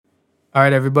All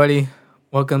right, everybody.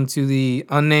 Welcome to the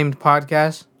Unnamed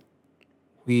Podcast.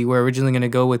 We were originally going to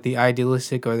go with the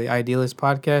Idealistic or the Idealist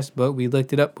Podcast, but we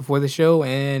looked it up before the show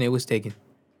and it was taken.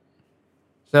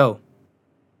 So,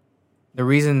 the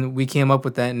reason we came up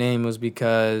with that name was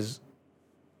because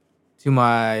to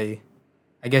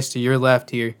your left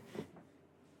here,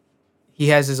 he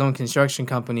has his own construction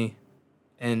company.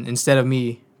 And instead of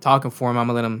me talking for him, I'm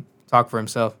going to let him talk for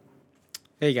himself.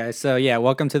 Hey guys,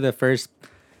 welcome to the first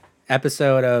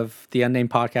episode of the Unnamed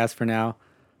Podcast for now.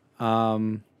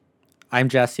 I'm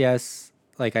Jess. Yes,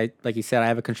 like you said, I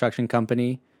have a construction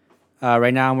company.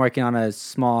 Right now, I'm working on a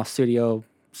small studio,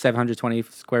 720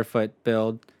 square foot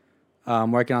build.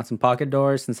 I'm working on some pocket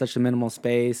doors in such a minimal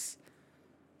space.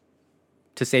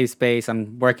 To save space,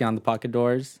 I'm working on the pocket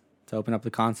doors to open up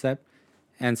the concept.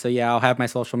 And so I'll have my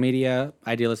social media,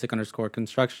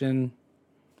 idealistic_construction,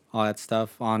 all that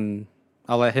stuff on.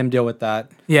 I'll let him deal with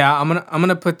that. Yeah, I'm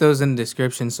gonna put those in the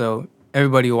description so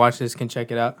everybody who watches this can check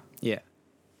it out. Yeah.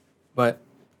 But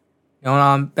going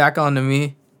on back on to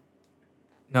me.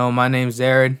 No, my name's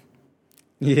Zared.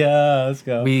 Yeah, let's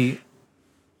go. We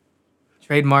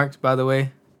trademarked, by the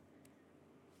way.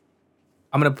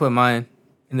 I'm gonna put mine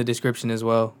in the description as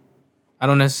well. I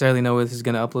don't necessarily know where this is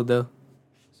gonna upload though.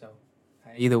 So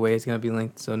either way it's gonna be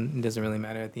linked, so it doesn't really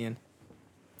matter at the end.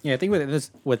 Yeah, I think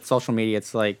with social media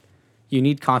it's like you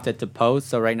need content to post.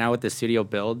 So right now with the studio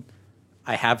build,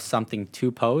 I have something to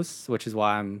post, which is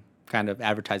why I'm kind of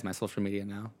advertising my social media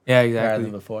now. Yeah, exactly. Rather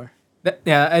than before.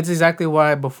 That's exactly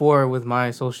why before with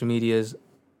my social medias,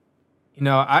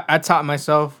 I taught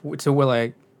myself to where,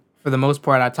 like, for the most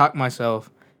part, I taught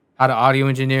myself how to audio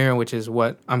engineer, which is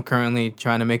what I'm currently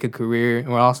trying to make a career, and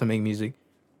we'll also make music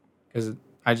because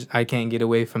I can't get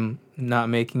away from not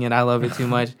making it. I love it too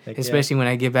much, especially when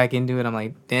I get back into it. I'm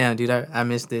like, damn, dude, I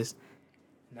missed this.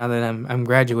 Now that I'm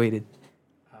graduated,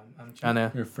 I'm trying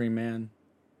to. You're a free man.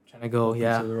 Trying to go,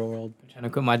 yeah. To the real world. I'm trying to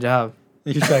quit my job.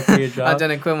 You're trying to quit your job? I'm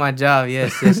trying to quit my job.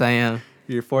 Yes, I am.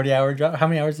 Your 40-hour job? How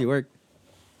many hours do you work?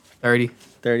 30.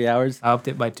 30 hours? I upped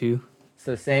it by 2.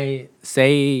 So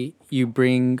say you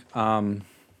bring the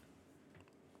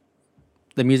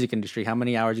music industry. How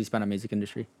many hours do you spend on music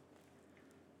industry?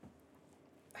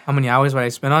 How many hours would I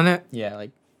spend on it? Yeah,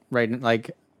 like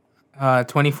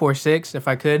 24/6 if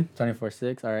I could.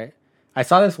 24/6. All right. I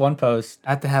saw this one post. I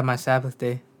have to have my Sabbath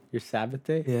day. Your Sabbath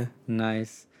day? Yeah.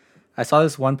 Nice. I saw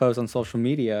this one post on social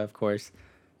media, of course.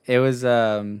 It was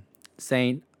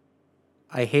saying,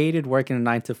 I hated working a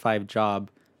 9 to 5 job,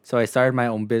 so I started my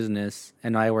own business,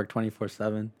 and I work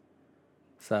 24/7.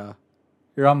 So,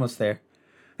 you're almost there.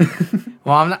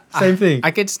 Well, I'm not. Same thing.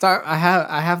 I could start. I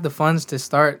have the funds to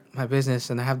start my business,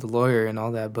 and I have the lawyer and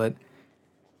all that, but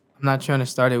I'm not trying to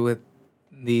start it with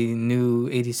the new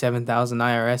 87,000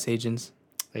 IRS agents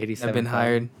that have been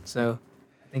hired. So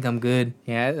I think I'm good.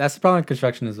 Yeah, that's the problem with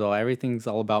construction as well. Everything's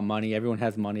all about money. Everyone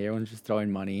has money. Everyone's just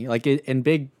throwing money. Like in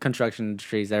big construction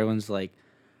industries, everyone's like,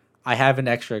 I have an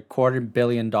extra $250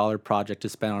 million project to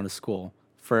spend on a school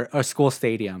for a school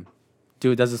stadium.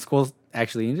 Dude, does the school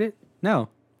actually need it? No,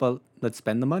 but let's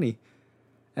spend the money.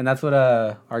 And that's what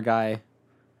our guy,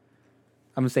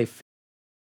 I'm gonna say,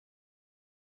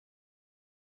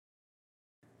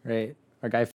 right? Our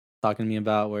guy talking to me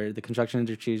about where the construction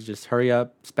industry is just hurry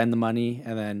up, spend the money,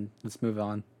 and then let's move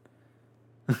on.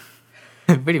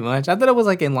 Pretty much. I thought it was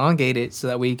like elongated so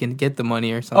that way you can get the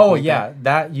money or something. Oh, like yeah.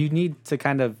 That you need to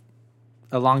kind of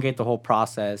elongate the whole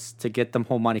process to get the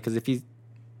whole money. Because if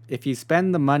you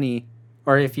spend the money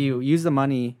or if you use the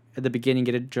money at the beginning,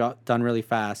 get it done really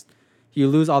fast, you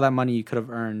lose all that money you could have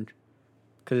earned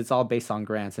because it's all based on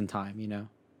grants and time,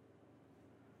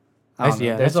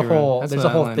 There's a whole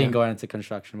thing going into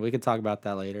construction. We could talk about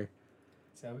that later.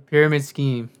 So pyramid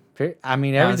scheme. I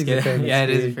mean, everything's a pyramid scheme. Yeah, it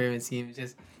is a pyramid scheme.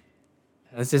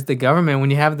 It's just the government. When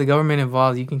you have the government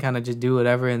involved, you can kind of just do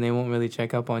whatever, and they won't really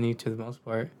check up on you to the most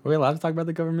part. Are we allowed to talk about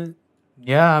the government?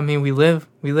 Yeah, I mean, we live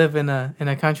in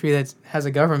a country that has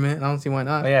a government. I don't see why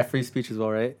not. Oh yeah, free speech as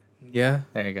well, right? Yeah.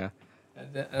 There you go.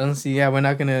 I don't see. Yeah, we're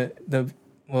not gonna.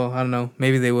 Well, I don't know.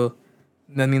 Maybe they will.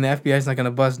 I mean, the FBI is not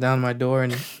gonna bust down my door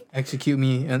and execute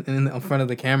me in front of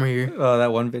the camera here. Oh,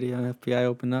 that one video FBI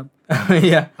opened up.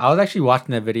 Yeah, I was actually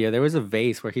watching that video. There was a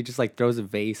vase where he just like throws a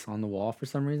vase on the wall for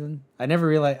some reason. I never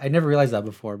realized that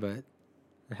before, but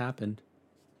it happened.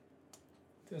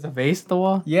 There's a vase at the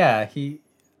wall. Yeah,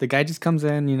 the guy just comes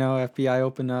in, FBI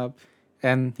open up,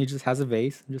 and he just has a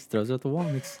vase and just throws it at the wall.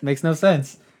 Makes no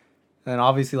sense. And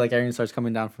obviously, like everything starts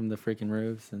coming down from the freaking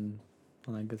roofs and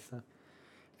all that good stuff.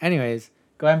 Anyways,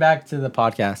 going back to the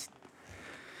podcast.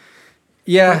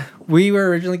 Yeah, we were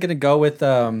originally gonna go with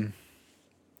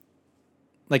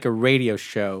like a radio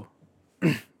show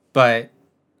But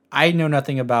I know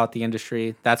nothing about the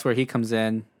industry. That's where he comes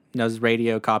in, knows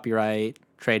radio, copyright,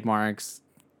 trademarks.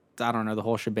 I don't know, the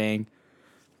whole shebang.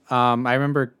 I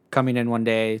remember coming in one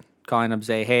day, calling him,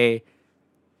 say, "Hey,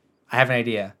 I have an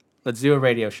idea. Let's do a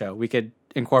radio show. We could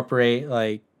incorporate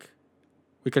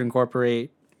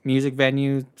music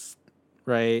venues,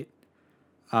 right?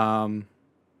 Um,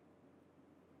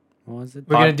 what was it?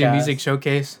 We're gonna do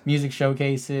Podcasts, music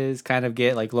showcases, kind of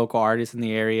get like local artists in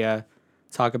the area,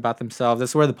 talk about themselves.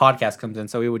 That's where the podcast comes in.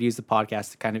 So we would use the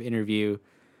podcast to kind of interview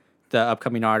the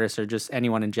upcoming artists or just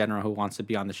anyone in general who wants to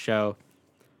be on the show.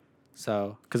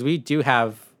 So, because we do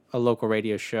have a local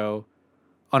radio show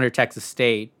under Texas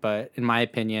State, but in my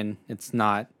opinion, it's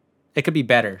not. It could be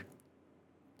better.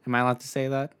 Am I allowed to say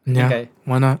that? Yeah. Okay.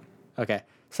 Why not? Okay.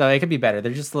 So it could be better.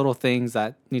 They're just little things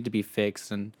that need to be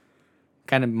fixed and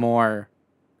kind of more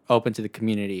open to the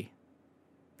community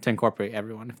to incorporate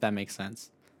everyone, if that makes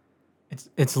sense.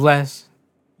 It's less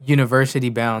university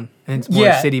bound and it's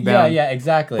more city bound. Yeah,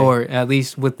 exactly. Or at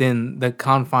least within the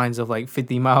confines of like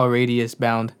 50-mile radius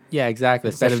bound. Yeah, exactly.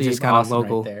 Instead of Especially just kind of Austin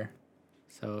local. right there.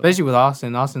 So Especially with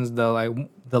Austin. Austin's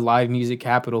the live music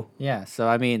capital. yeah, so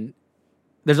I mean,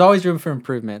 there's always room for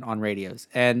improvement on radios,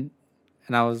 and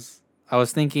I was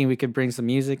thinking we could bring some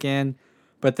music in,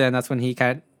 but then that's when he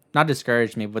kind of not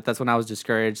discouraged me, but that's when I was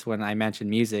discouraged when I mentioned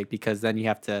music because then you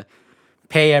have to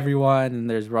pay everyone and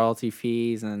there's royalty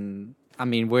fees, and I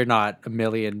mean we're not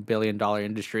 $1 billion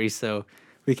industry, so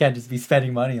we can't just be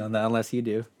spending money on that unless you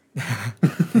do. I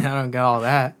don't get all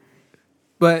that.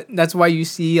 But that's why you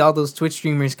see all those Twitch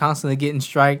streamers constantly getting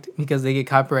striked because they get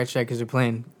copyright strike because they're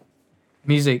playing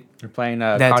music They're playing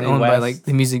that's Kanye owned West. by like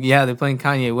the music. Yeah, they're playing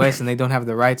Kanye West and they don't have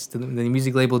the rights to them. The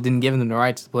music label didn't give them the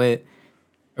rights to play it.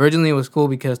 Originally, it was cool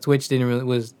because Twitch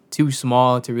was too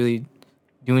small to really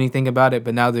do anything about it,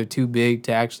 but now they're too big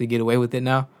to actually get away with it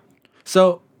now.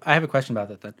 So I have a question about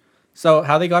that then. So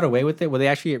how they got away with it? Will they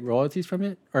actually get royalties from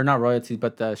it, or not royalties,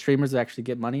 but the streamers actually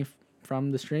get money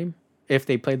from the stream if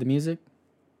they play the music?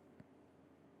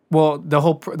 Well, the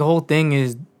whole thing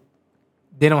is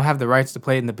they don't have the rights to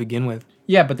play it to begin with.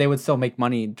 Yeah, but they would still make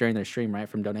money during their stream, right,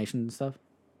 from donations and stuff.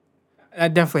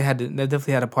 That definitely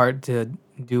had a part to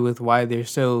do with why they're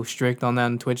so strict on that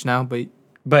on Twitch now.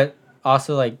 But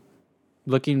also, like,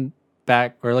 looking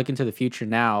back or looking to the future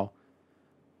now,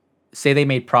 say they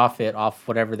made profit off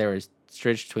whatever they were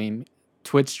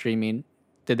Twitch streaming,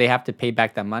 did they have to pay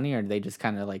back that money, or did they just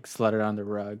kind of like slid it under the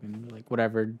rug and like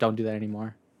whatever, don't do that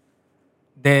anymore?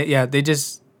 They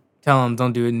just tell them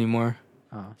don't do it anymore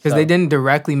because So- they didn't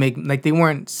directly make like they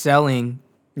weren't selling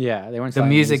Yeah, they weren't the selling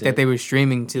music that they were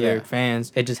streaming to their Yeah.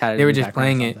 fans. It just had. They were just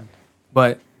playing it.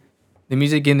 But the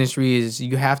music industry is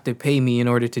you have to pay me in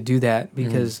order to do that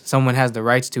because someone has the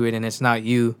rights to it and it's not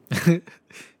you.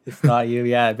 It's not you.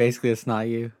 Yeah, basically, it's not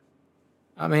you.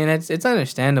 I mean, it's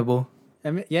understandable.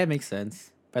 I mean, yeah, it makes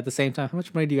sense. But at the same time, how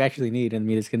much money do you actually need in the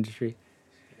music industry?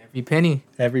 Every penny.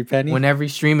 Every penny. When every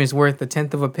stream is worth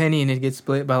 1/10 of a penny and it gets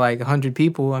split by like 100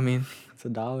 people, I mean, It's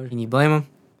 $1. can you blame them?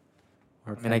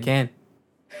 Or I mean, I can.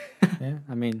 Yeah,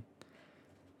 I mean,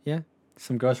 yeah,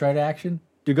 some ghostwriter action.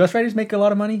 Do ghostwriters make a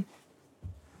lot of money?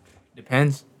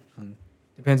 Depends.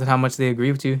 Depends on how much they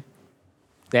agree to.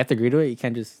 They have to agree to it. You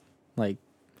can't just like.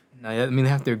 No, I mean,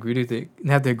 they have to agree with it.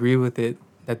 They have to agree with it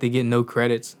that they get no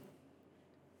credits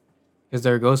because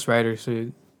they're a ghostwriter,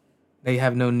 so they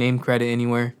have no name credit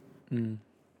anywhere.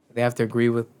 They have to agree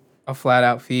with a flat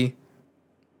out fee.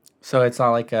 So it's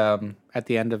not like at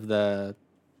the end of the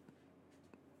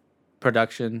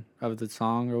production of the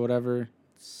song or whatever,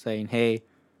 saying, "Hey,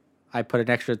 I put an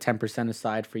extra 10%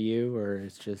 aside for you," or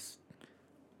it's just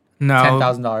No,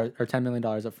 $10,000 or $10 million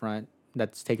up front.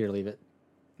 That's take it or leave it.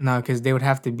 no, because they would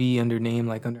have to be under name,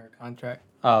 like under a contract.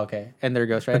 Oh, okay. And they're a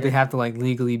ghostwriter. But they have to like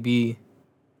legally be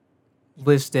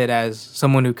listed as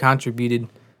someone who contributed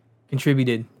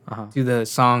to the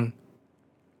song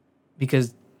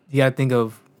because you got to think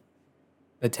of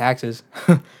the taxes.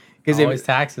 Because Always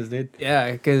taxes, dude.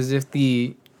 yeah, because if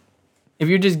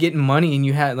you're just getting money and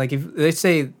you had like if let's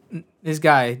say this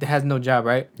guy that has no job,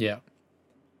 right? Yeah.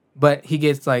 But he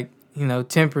gets like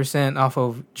 10% off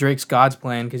of Drake's God's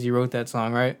Plan because he wrote that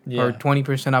song, right? Yeah. Or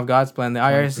 20% off God's Plan. The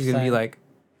IRS is gonna be 20%. like,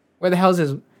 where the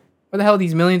hell are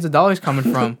these millions of dollars coming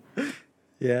from?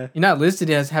 Yeah. You're not listed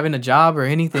as having a job or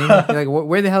anything. You're like,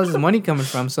 where the hell is this money coming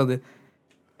from? So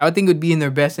I would think it would be in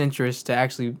their best interest to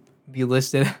actually be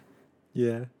listed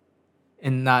Yeah.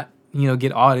 and not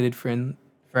get audited for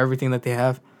everything that they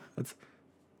have.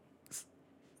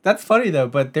 That's funny though,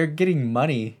 but they're getting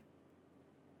money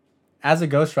as a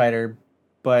ghostwriter,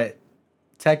 but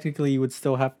technically you would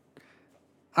still have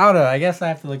I don't know. I guess I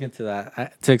have to look into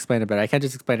that to explain it better. I can't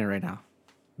just explain it right now.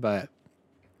 But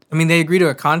I mean, they agree to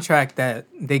a contract that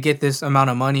they get this amount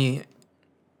of money,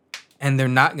 and they're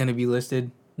not going to be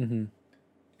listed, mm-hmm.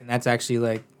 and that's actually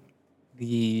like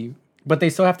the. But they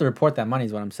still have to report that money.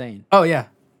 Is what I'm saying. Oh yeah,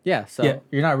 Yeah. So Yeah.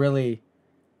 you're not really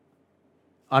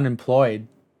unemployed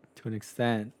to an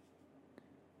extent.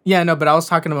 yeah. No, but I was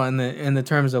talking about in the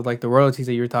terms of like the royalties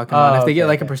that you were talking about. Oh, If they get okay,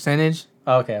 like a okay. percentage,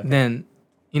 Oh, okay. then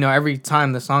every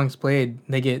time the song's played,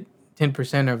 they get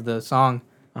 10% of the song.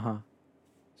 Uh huh.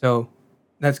 So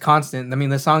that's constant. I mean,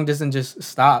 the song doesn't just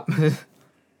stop.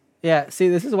 Yeah. See,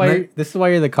 this is why Right.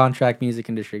 you're the contract music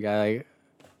industry guy. Like,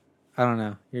 I don't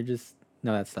know. You're just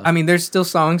know that stuff. I mean, there's still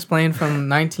songs playing from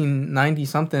 1990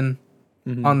 something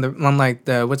Mhm. on like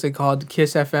the what's it called,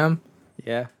 Kiss FM.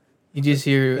 Yeah. You just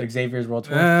hear Xavier's World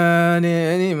Tour.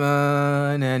 any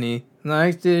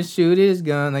likes to shoot his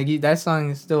gun. Like that song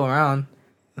is still around.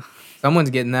 Someone's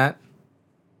getting that.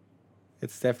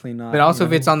 It's definitely not. But also,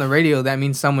 if it's on the radio, that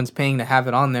means someone's paying to have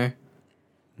it on there.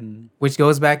 Mhm. Which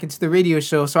goes back into the radio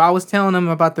show. So I was telling them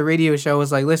about the radio show. I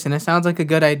was like, listen, it sounds like a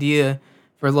good idea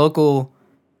for local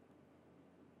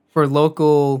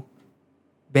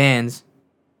bands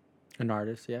An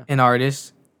artist, yeah. and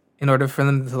artists in order for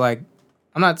them to like.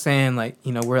 I'm not saying like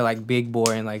we're like big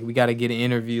boy and like we got to get an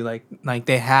interview. Like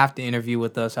they have to interview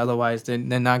with us, otherwise they're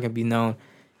not gonna be known.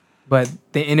 But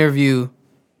the interview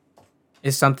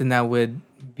is something that would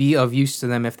be of use to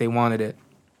them if they wanted it.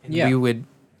 And Yeah. we would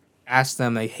ask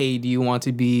them like, hey, do you want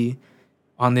to be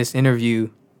on this interview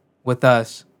with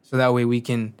us? So that way we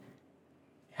can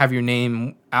have your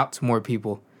name out to more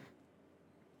people.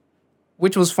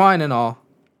 Which was fine and all.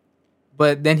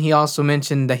 But then he also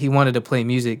mentioned that he wanted to play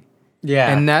music.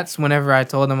 Yeah. And that's whenever I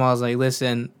told him, I was like,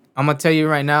 listen, I'm going to tell you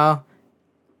right now,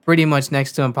 pretty much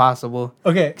next to impossible.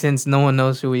 Okay. Since no one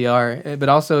knows who we are. But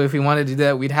also, if we wanted to do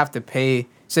that, we'd have to pay.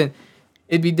 So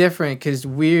it'd be different because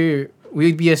we'd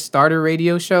be a starter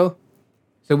radio show.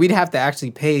 So we'd have to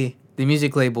actually pay the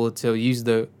music label to use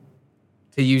their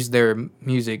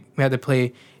music. We had to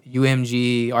play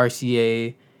UMG,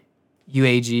 RCA,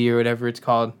 UAG, or whatever it's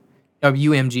called.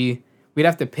 UMG. We'd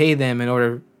have to pay them in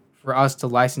order for us to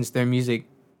license their music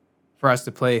for us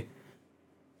to play.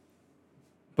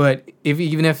 But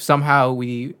even if somehow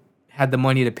we had the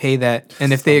money to pay that,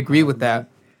 and if they agree with that,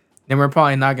 then we're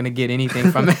probably not going to get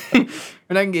anything from it.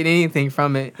 We're not going to get anything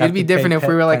from it. Have It'd be to pay different if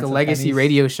we were like a pence and legacy pennies.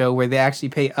 radio show where they actually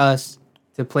pay us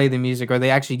to play the music, or they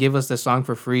actually give us the song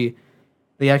for free.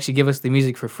 They actually give us the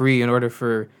music for free in order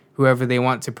for whoever they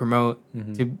want to promote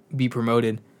to be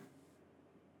promoted.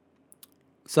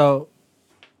 So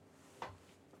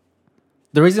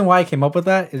the reason why I came up with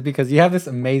that is because you have this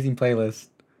amazing playlist.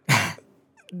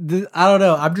 I don't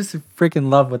know. I'm just freaking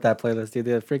love with that playlist, dude.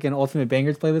 The freaking Ultimate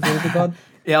Bangers playlist. What is it called?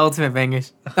 Yeah, Ultimate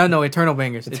Bangers. Oh no, Eternal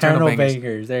Bangers. Eternal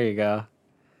Bangers. There you go.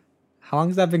 How long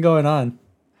has that been going on?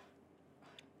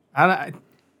 How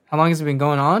long has it been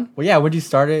going on? Well, yeah. When did you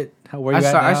start it? Where you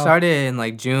at I now? started in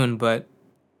like June, but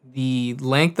the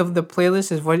length of the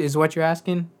playlist is what you're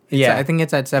asking? Yeah. I think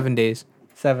it's at 7 days.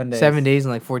 7 days. 7 days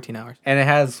and like 14 hours. And it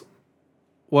has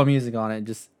what music on it?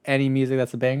 Just any music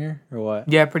that's a banger or what?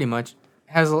 Yeah, pretty much.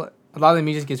 It has a lot of the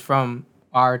music is from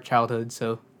our childhood,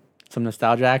 so Some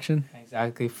nostalgia action?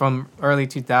 exactly from early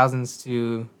 2000s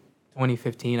to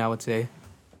 2015, I would say.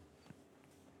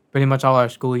 Pretty much all our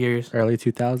school years. Early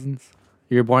 2000s?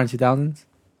 You were born in 2000s?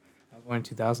 I was born in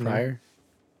 2000. Prior?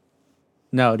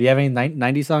 No. Do you have any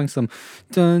 90 songs? Some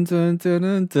dun dun dun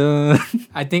dun dun.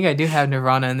 I think I do have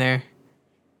Nirvana in there.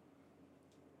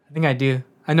 I think I do.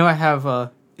 I know I have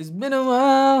It's been a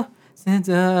while since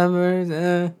I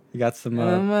ever You got some.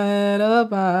 I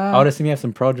I would assume you have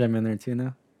some Pro Jam in there too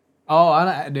now. Oh,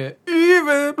 I do.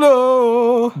 Even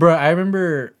blow. Bro, I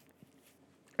remember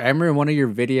in one of your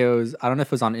videos, I don't know if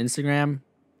it was on Instagram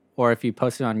or if you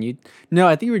posted on YouTube. No,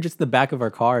 I think we were just in the back of our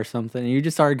car or something. And you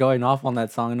just started going off on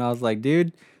that song. And I was like,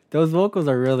 dude, those vocals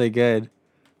are really good.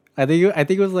 I think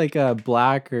it was like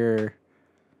Black or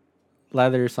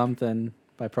Leather or something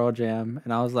by Pro Jam.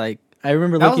 And I was like, I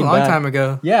remember That was a looking long back. time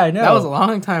ago. Yeah, I know. That was a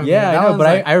long time ago. Yeah, That I know. was But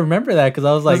like- I remember that because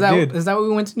I was like, dude, is that what we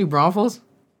went to New Braunfels?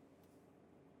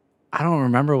 I don't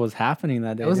remember what was happening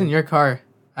that day. That was in dude. your car.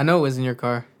 I know it was in your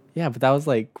car. Yeah, but that was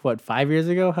like, what, 5 years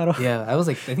ago? How do Yeah, I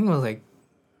think it was like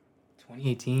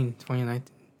 2018, 2019.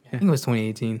 I think it was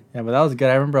 2018. Yeah, but that was good.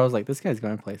 I remember I was like, this guy's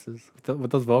going places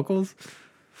with those vocals.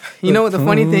 You know what the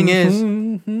funny thing is?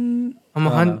 I'm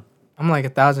I'm like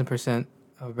 1,000%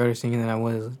 of a better singer than I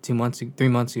was 3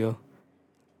 months ago.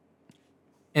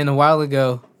 And a while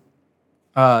ago,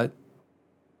 I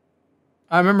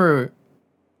remember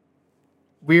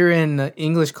we were in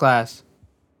English class,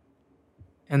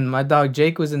 and my dog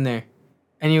Jake was in there,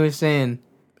 and he was saying,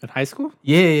 In high school?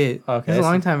 yeah, yeah. Okay, This was a so-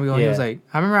 long time ago. And he was yeah. like,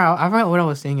 I remember what I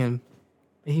was singing.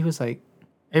 And he was like,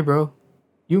 hey, bro,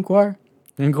 you in choir?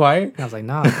 Inquire? And I was like,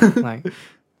 nah. Like,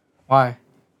 why?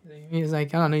 He was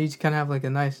like, I don't know. You just kind of have like a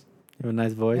nice. You have a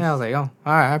nice voice. Yeah, I was like, oh,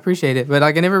 all right, I appreciate it. But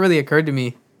like, it never really occurred to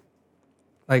me,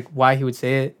 like, why he would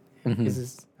say it. Mhm. It's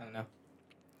just, I don't know.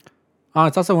 Oh,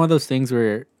 it's also one of those things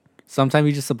where sometimes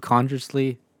you just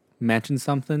subconsciously mention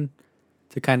something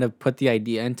to kind of put the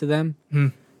idea into them. Hmm.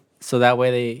 So that way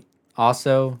they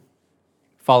also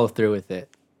follow through with it.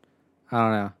 I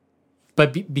don't know.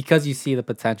 But because you see the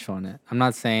potential in it. I'm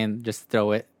not saying just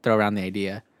throw around the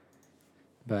idea.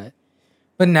 But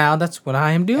Now that's what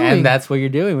I am doing. and that's what you're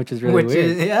doing, which is really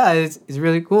weird. It's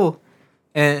really cool.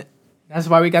 And that's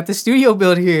why we got the studio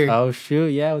build here. Oh shoot,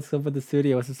 yeah, what's up with the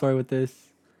studio? What's the story with this?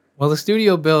 Well, the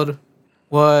studio build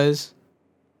was,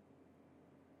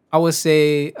 I would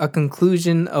say, a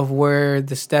conclusion of where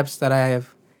the steps that I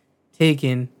have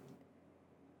taken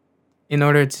in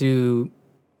order to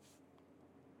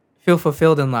feel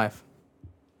fulfilled in life,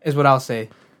 is what I'll say.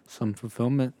 Some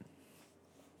fulfillment.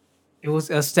 It was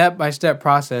a step-by-step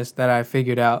process that I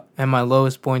figured out at my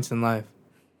lowest points in life.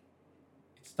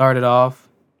 It started off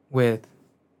with,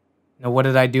 what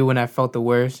did I do when I felt the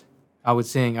worst? I would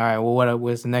sing, all right, well, what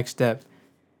was the next step?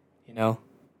 Oh,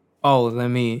 let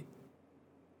me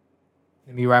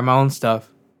write my own stuff.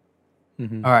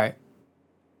 Mm-hmm. All right.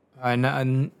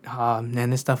 Man,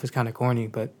 this stuff is kind of corny,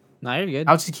 but No, you're good.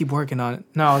 I'll just keep working on it.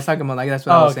 No, I was talking about, like, that's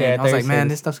what I was okay, saying. I I thought was you like, were man, saying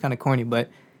this stuff's kind of corny, but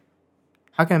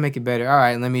how can I make it better? All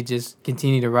right, let me just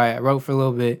continue to write. I wrote for a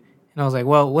little bit, and I was like,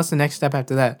 well, what's the next step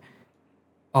after that?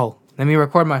 Oh, let me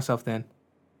record myself then.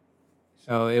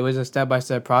 So it was a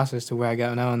step-by-step process to where I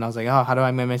got now, and I was like, oh, how do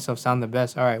I make myself sound the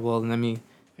best? All right, well, let me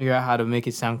figure out how to make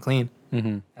it sound clean.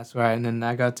 Mm-hmm. That's right. And then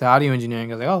I got to audio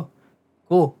engineering. I was like, oh,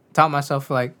 cool. Taught myself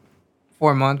for like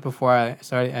 4 months before I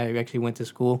actually went to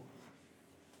school.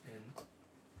 And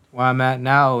where I'm at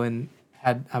now, and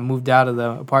I moved out of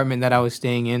the apartment that I was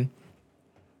staying in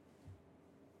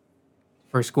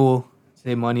for school,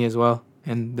 save money as well.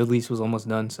 And the lease was almost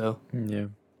done, so Yeah.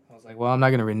 I was like, well, I'm not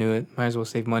gonna renew it. Might as well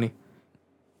save money.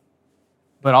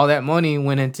 But all that money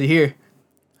went into here,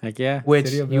 Heck yeah. which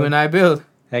Studio you build. and I built.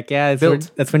 Heck yeah.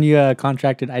 built. That's when you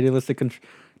contracted idealistic.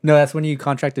 No, that's when you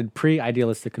contracted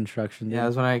pre-idealistic construction. Yeah,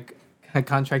 that's when I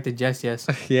contracted Jess. Yes,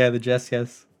 Yeah, the Jess,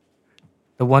 yes.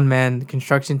 the one-man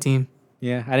construction team.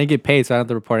 Yeah, I didn't get paid, so I don't have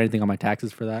to report anything on my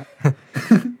taxes for that.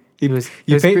 It was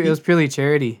paid it was purely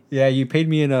charity. Yeah, you paid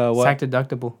me in what? Tax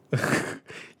deductible.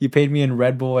 You paid me in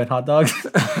Red Bull and hot dogs.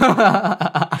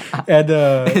 And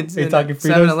It's you in talking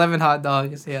Fritos? 7-Eleven hot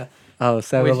dogs. Yeah. Oh,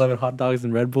 7-Eleven hot dogs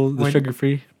and Red Bull, the When- sugar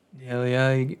free. Hell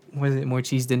yeah. Was it more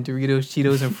cheese than Doritos,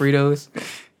 Cheetos, and Fritos?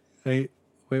 Wait,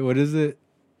 what is it?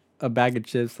 A bag of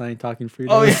chips. I ain't talking Fritos.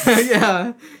 Oh yeah,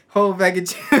 yeah. Whole bag of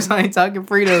chips. I ain't talking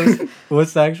Fritos.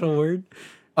 What's the actual word?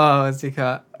 Oh, it's like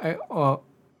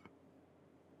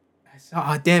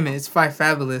damn it! It's Five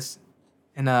Fabulous,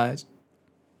 and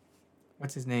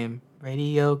what's his name?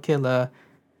 Radio Killer,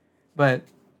 but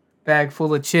bag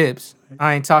full of chips.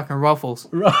 I ain't talking Ruffles.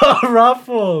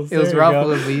 Ruffles. It was There you go.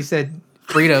 Ruffles, but you said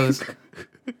Fritos.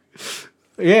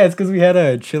 Yeah, it's because we had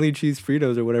a chili cheese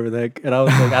Fritos or whatever the heck, and I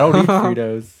was like, I don't eat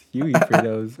Fritos. You eat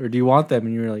Fritos, or do you want them?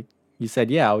 And you were like, you said,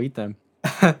 yeah, I'll eat them.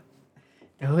 Throw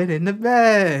it in the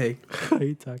bag. Are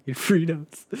you talking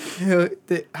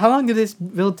Fritos? How long did this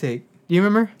build take? Do you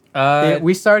remember? Uh,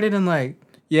 We started in like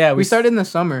yeah, we started in the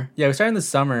summer. Yeah, we started in the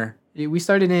summer. We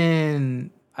started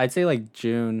in I'd say like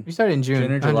June. We started in June,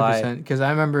 June or July. 100%. Because I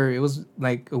remember it was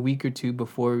like a week or two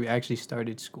before we actually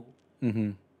started school.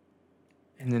 Mm-hmm.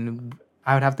 And then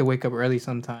I would have to wake up early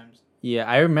sometimes. Yeah,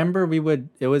 I remember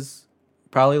it was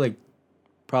probably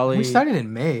We started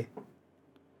in May.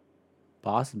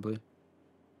 possibly.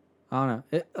 I don't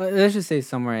know. Let's just say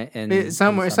somewhere in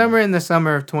Somewhere summer. in the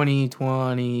summer of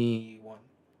 2021.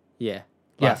 Yeah,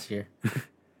 Yeah. last year.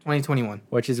 2021.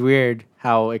 Which is weird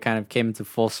how it kind of came into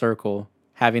full circle.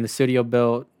 Having the studio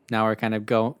built, now we're kind of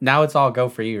now it's all go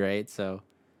for you, right? So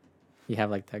you have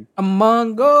like that.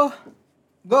 Among go.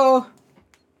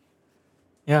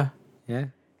 Yeah. Yeah.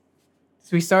 So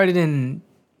we started in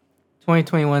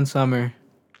 2021 summer.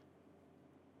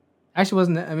 Actually,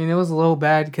 wasn't. I mean, it was a little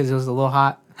bad because it was a little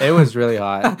hot. It was really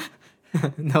hot.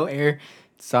 No air.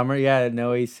 Summer, yeah,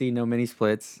 no AC, no mini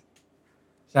splits.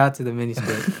 Shout out to the mini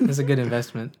split. It's a good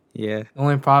investment. Yeah. The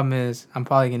only problem is I'm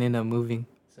probably gonna end up moving.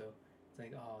 So it's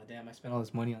like, oh damn, I spent all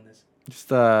this money on this. Just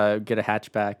get a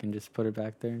hatchback and just put it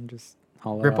back there and just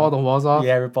haul it Rip all out. the walls off.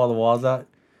 Yeah, rip all the walls out.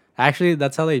 Actually,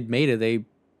 that's how they made it.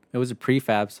 It was a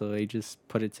prefab, so they just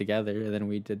put it together, and then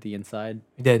we did the inside.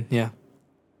 We did, yeah.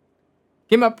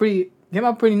 Came out pretty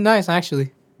nice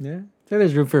actually. Yeah. So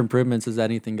there's room for improvements as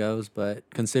anything goes, but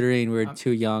considering we're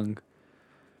too young.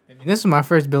 I mean, this is my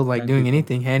first build like doing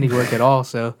anything handiwork at all.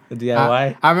 So The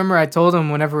DIY? I remember I told him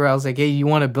whenever I was like, "Hey, you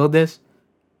want to build this?"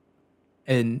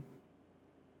 And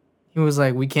he was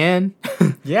like, "We can."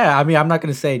 Yeah, I mean, I'm not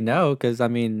going to say no because, I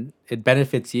mean, it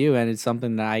benefits you and it's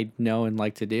something that I know and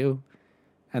like to do.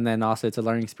 And then also it's a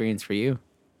learning experience for you.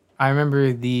 I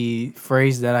remember the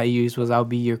phrase that I used was, "I'll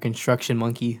be your construction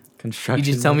monkey." Construction.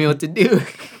 You just tell me what to do.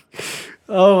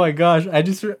 Oh my gosh.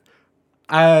 The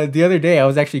other day I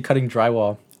was actually cutting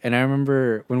drywall. And I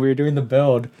remember when we were doing the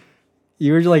build,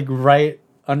 you were like right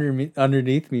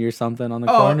underneath me or something on the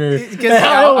corner. Because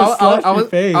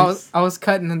I was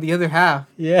cutting the other half.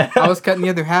 Yeah. I was cutting the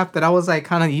other half, but I was like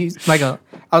kind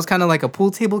of like a pool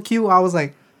table cue. I was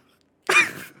like,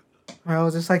 where I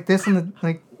was just like this, and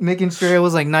like making sure it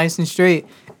was like nice and straight.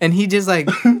 And he just like,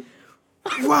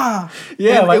 wow.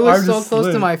 Yeah, and my it was arm so just close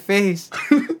to slipped. my face.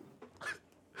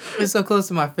 It was so close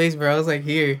to my face, bro. I was like,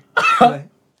 here. Like,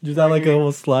 Just had like a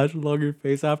little slash along your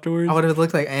face afterwards. I would have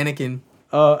looked like Anakin.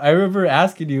 I remember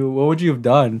asking you, what would you have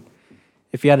done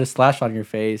if you had a slash on your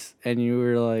face? And you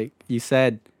were like, you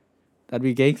said, that'd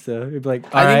be gangsta. You'd be like, I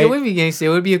think alright. it would be gangster. It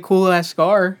would be a cool ass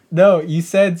scar. No, you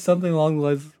said something along the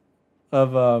lines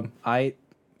of, I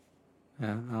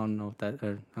don't know what that,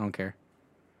 or I don't care.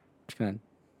 I'm just gonna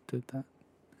do that.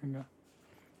 There you go.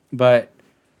 But,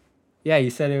 yeah, you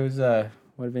said it was,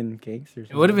 would have been gangster.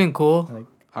 It would have been cool. Like,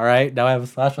 alright, now I have a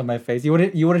slash on my face. You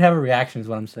wouldn't have a reaction is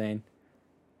what I'm saying.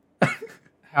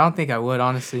 I don't think I would,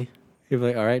 honestly. You'd be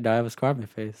like, alright, now I have a scar on my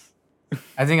face.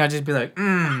 I think I'd just be like, all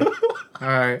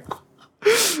right.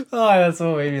 Oh, that's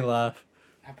what made me laugh.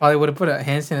 I probably would have put a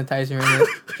hand sanitizer in it.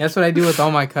 That's what I do with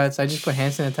all my cuts. I just put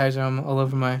hand sanitizer on all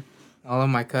over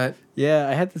my cut. Yeah,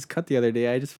 I had this cut the other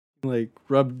day. I just like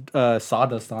rubbed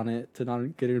sawdust on it to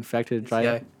not get it infected and dry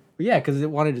it. But yeah, because it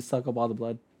wanted to suck up all the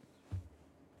blood.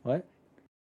 What?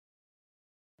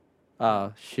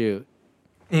 Oh shoot.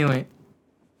 Anyway,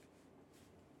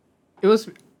 it was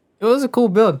a cool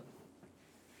build.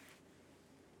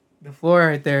 The floor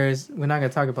right there is. We're not gonna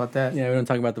talk about that. Yeah, we don't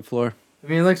talk about the floor. I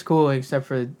mean, it looks cool except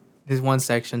for this one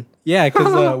section. Yeah,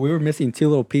 because we were missing 2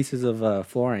 little pieces of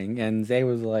flooring, and Zay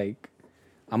was like,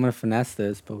 "I'm gonna finesse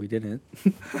this," but we didn't.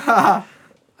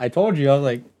 I told you, I was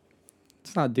like,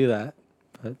 "Let's not do that,"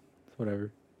 but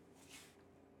whatever.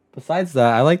 Besides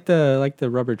that, I like the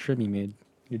rubber trim you made.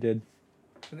 You did.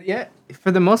 Yeah,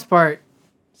 for the most part,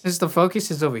 since the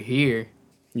focus is over here,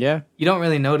 Yeah. you don't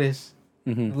really notice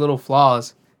the little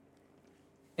flaws.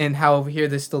 And how over here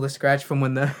there's still the scratch from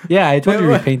when the Yeah, I told you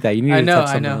to repaint that. You need to touch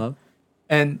something up.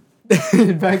 And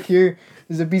back here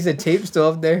there's a piece of tape still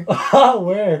up there. Oh,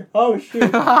 where? Oh, shoot.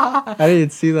 I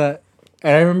didn't see that.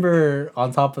 And I remember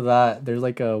on top of that, there's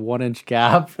like a 1-inch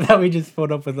gap that we just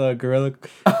filled up with a Gorilla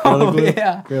Glue.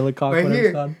 Yeah. Gorilla Caulk. Right whatever here.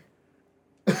 it's called.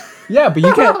 Yeah, but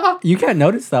you can't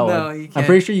notice that one. No, you I'm can't.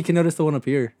 pretty sure you can notice the one up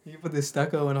here. You put the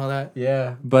stucco and all that.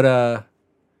 Yeah, but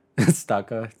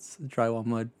stucco, it's drywall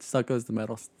mud. Stucco is the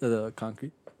metal, the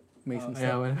concrete mason stuff.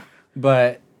 Yeah, well,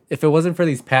 But if it wasn't for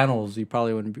these panels, you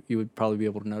would probably be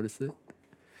able to notice it.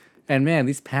 And man,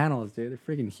 these panels, dude,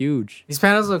 they're freaking huge. these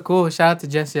panels look cool. Shout out to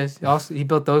Jess. Yes, also he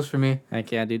built those for me. I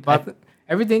can't, dude.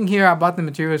 Everything here I bought the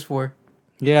materials for.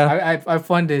 Yeah. I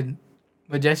funded,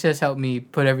 but Jess just helped me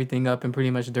put everything up and pretty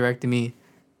much directed me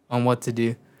on what to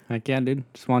do. I can, dude.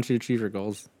 Just want you to achieve your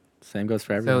goals. Same goes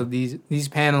for So everyone. these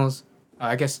panels,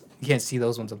 I guess you can't see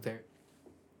those ones up there.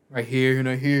 Right here and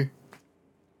right here.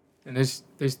 And there's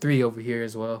 3 over here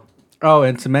as well. Oh,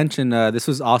 and to mention, this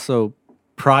was also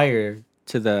prior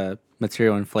to the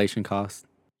material inflation cost.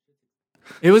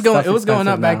 It was Stuff's going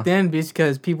up expensive back now. then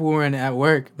because people weren't at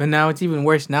work, but now it's even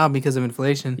worse now because of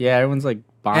inflation. Yeah, everyone's like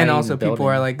buying. And also people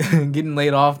are building. like getting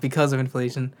laid off because of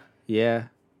inflation. Yeah.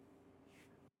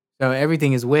 So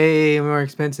everything is way more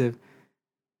expensive.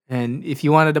 And if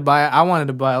you wanted to buy, I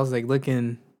was like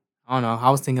looking, I don't know, I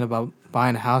was thinking about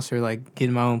buying a house or like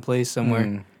getting my own place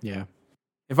somewhere. Yeah.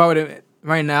 If I would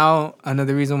right now,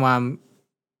 another reason why I'm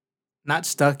not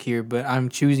stuck here, but I'm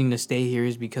choosing to stay here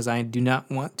is because I do not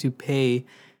want to pay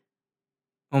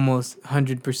almost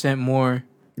 100% more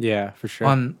Yeah, for sure.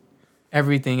 on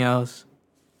everything else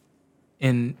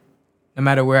in no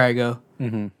matter where I go.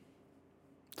 Mm-hmm.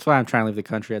 That's why I'm trying to leave the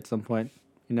country at some point.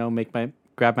 You know,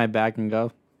 grab my bag and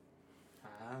go.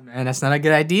 Man, that's not a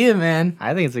good idea, man.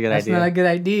 I think it's a good That's idea. not a good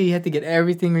idea. You have to get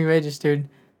everything re-registered.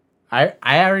 I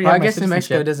already Well, have I my guess in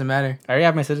Mexico it citizenship. doesn't matter. I already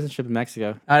have my citizenship in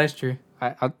Mexico. Oh, that's true.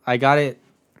 I got it.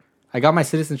 I got my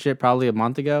citizenship probably a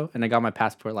month ago, and I got my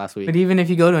passport last week. But even if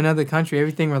you go to another country,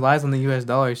 everything relies on the U.S.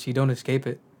 dollar, so you don't escape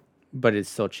it. But it's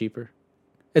still cheaper.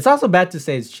 It's also bad to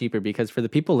say it's cheaper because for the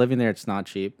people living there, it's not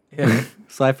cheap. Yeah.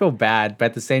 So I feel bad, but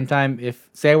at the same time, if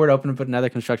say I were to open up another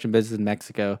construction business in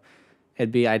Mexico,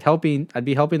 I'd be helping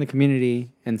the community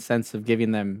in the sense of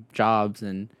giving them jobs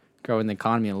and growing the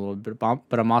economy a little bit.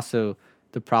 But I'm also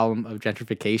the problem of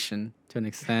gentrification to an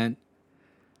extent.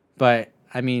 But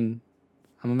I mean,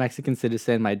 I'm a Mexican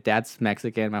citizen. My dad's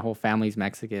Mexican. My whole family's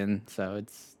Mexican. So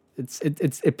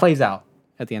it plays out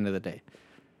at the end of the day.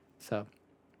 So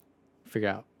figure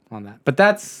out on that. But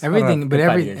that's Everything, but in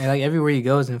 5 years. everywhere you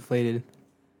go is inflated.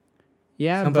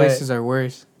 Yeah, Some but places are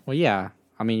worse. well, yeah.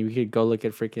 I mean, we could go look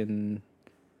at freaking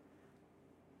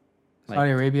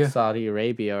Saudi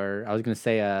Arabia. or I was gonna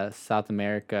say South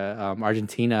America,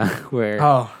 Argentina, where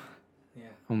Oh, yeah.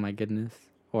 oh my goodness,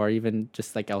 or even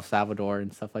just like El Salvador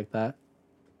and stuff like that.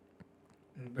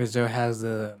 Brazil has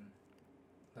the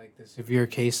severe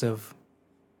case of.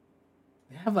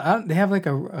 They have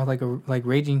like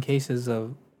raging cases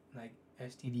of like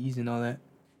STDs and all that.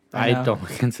 I now. don't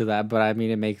look into that, but I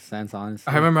mean, it makes sense,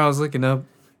 honestly. I remember I was looking up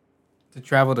to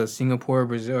travel to Singapore,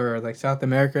 Brazil, or like South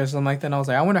America or something like that. And I was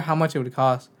like, I wonder how much it would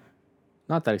cost.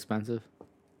 Not that expensive.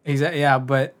 Exactly. Yeah,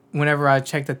 but whenever I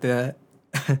checked at the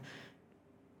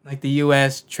like the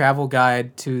U.S. travel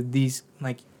guide to these,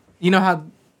 like, you know how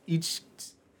each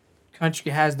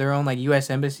country has their own like U.S.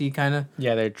 embassy kind of.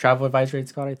 Yeah, their travel advisory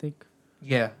it's called, I think.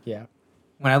 Yeah. Yeah.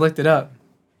 When I looked it up,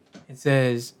 it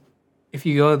says if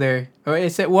you go there, or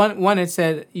it said one it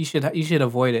said you should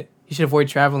avoid it. You should avoid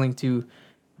traveling to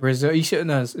Brazil. You should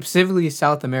no, specifically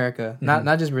South America,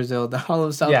 not just Brazil, the whole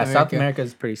of South America. Yeah, South America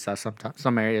is pretty sus sometimes.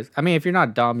 Some areas. I mean, if you're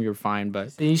not dumb, you're fine.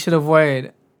 But So you should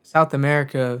avoid South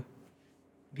America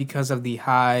because of the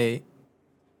high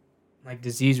like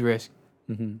disease risk.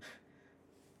 mm-hmm.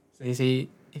 So they say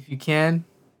if you can,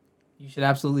 you should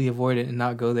absolutely avoid it and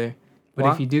not go there. But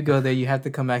Well, if you do go there, you have to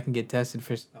come back and get tested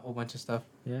for a whole bunch of stuff.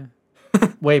 yeah.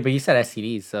 Wait, but you said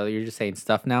STDs, so you're just saying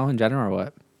stuff now in general, or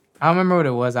what? I don't remember what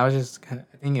it was. I was just I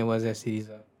think it was STDs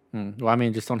though. Well, I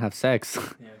mean, just don't have sex.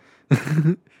 Yeah. I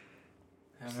don't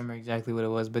remember exactly what it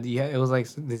was, but yeah, it was like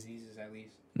some diseases at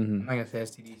least. I'm not gonna say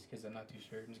STDs because I'm not too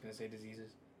sure. I'm just gonna say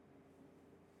diseases.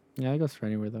 Yeah, it goes for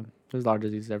anywhere though. There's a lot of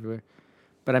diseases everywhere.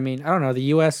 But I mean, I don't know. The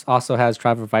U.S. also has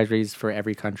travel advisories for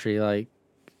every country. Like,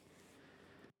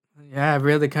 Yeah,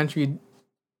 every other country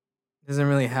doesn't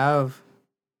really have.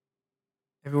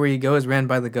 Everywhere you go is ran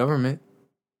by the government.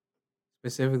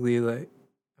 Specifically,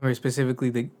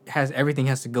 everything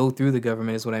has to go through the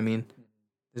government. Is what I mean.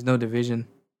 There's no division.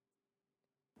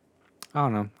 I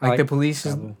don't know. Like the police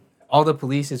is, travel. all the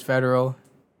police is federal,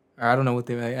 or I don't know what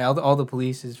they like, all the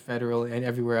police is federal and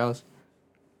everywhere else.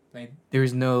 Like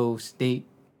there's no state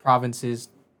provinces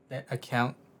that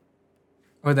account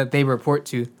or that they report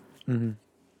to. Mm-hmm.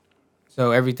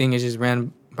 So everything is just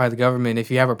ran by the government.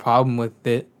 If you have a problem with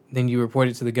it, then you report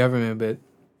it to the government, but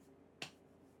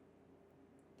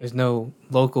there's no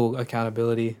local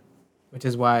accountability, which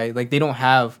is why like they don't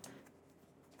have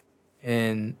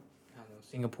in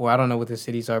Singapore, I don't know what the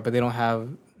cities are, but they don't have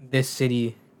this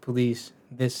city police,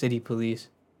 this city police,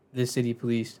 this city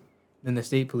police, then the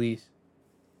state police.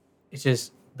 It's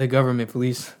just the government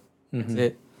police. That's Mm-hmm.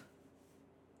 it.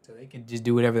 So they can just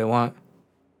do whatever they want,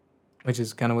 which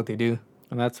is kind of what they do.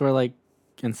 And that's where, like,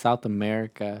 in South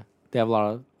America, they have a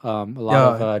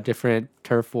lot of different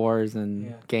turf wars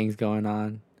and gangs going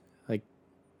on. Like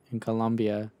in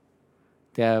Colombia,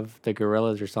 they have the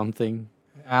guerrillas or something.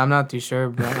 I'm not too sure,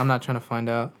 but I'm not trying to find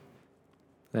out.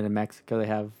 Then in Mexico, they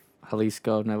have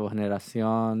Jalisco Nuevo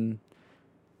Generacion,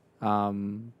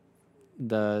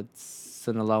 the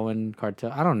Sinaloan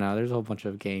cartel. I don't know. There's a whole bunch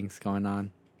of gangs going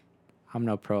on. I'm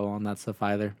no pro on that stuff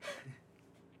either.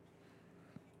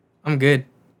 I'm good.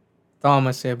 That's all I'm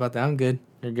gonna say about that. I'm good.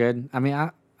 You're good. I mean,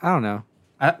 I don't know.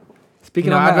 I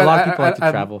Speaking You know, of that, I'd a lot rather- of people like to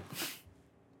I'd- travel.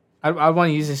 I want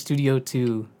to use the studio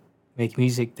to make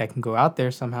music that can go out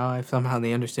there somehow. If somehow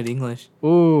they understood English,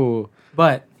 Ooh,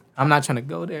 but I'm not trying to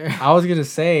go there. I was gonna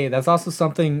say that's also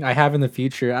something I have in the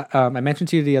future. I mentioned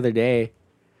to you the other day.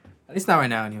 At least not right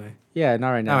now, anyway. Yeah, not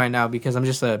right now. Not right now because I'm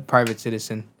just a private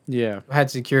citizen. Yeah. I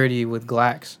had security with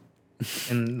Glocks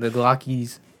and the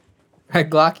Glockies. I had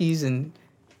Glockies and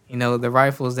the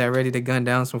rifles that are ready to gun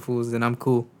down some fools. Then I'm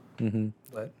cool. Mm-hmm.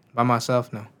 But by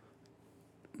myself, no.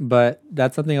 But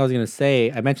that's something I was gonna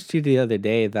say. I mentioned to you the other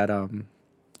day that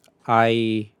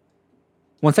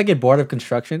once I get bored of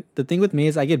construction, the thing with me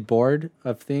is I get bored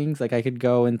of things. Like I could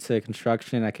go into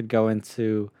construction, I could go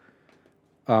into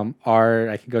art,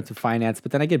 I could go into finance,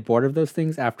 but then I get bored of those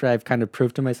things after I've kind of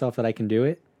proved to myself that I can do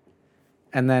it.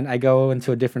 and then I go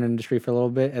into a different industry for a little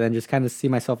bit, and then just kind of see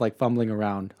myself like fumbling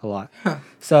around a lot.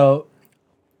 So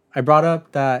I brought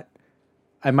up that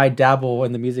I might dabble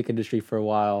in the music industry for a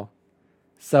while.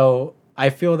 So I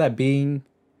feel that being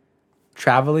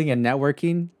traveling and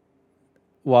networking,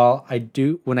 when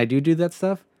I do that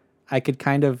stuff, I could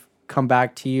kind of come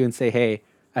back to you and say, hey,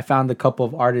 I found a couple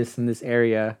of artists in this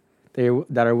area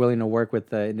that are willing to work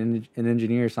with an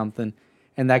engineer or something.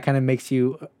 And that kind of makes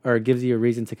you, or gives you a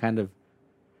reason to kind of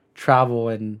travel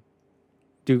and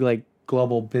do like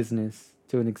global business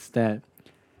to an extent.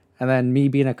 And then me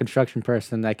being a construction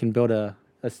person, I can build a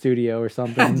studio or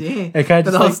something. Dang. And kind of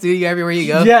The just whole like, studio everywhere you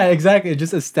go. yeah, exactly.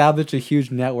 Just establish a huge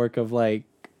network of like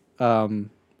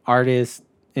artists,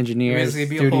 engineers,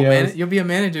 Basically, studios. you'll be a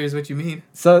manager, is what you mean.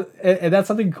 So and that's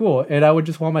something cool. And I would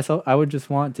just want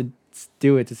to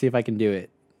do it to see if I can do it,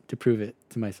 to prove it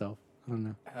to myself. I don't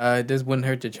know. It just wouldn't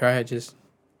hurt to try it. Just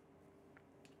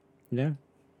Yeah.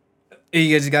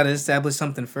 you guys got to establish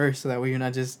something first, so that way you're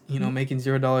not just making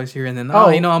 $0 here and then Oh.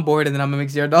 I'm bored and then I'm gonna make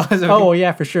 $0. Oh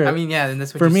yeah, for sure. I mean, yeah, and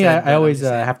that's what for you me, said, I but I'm always just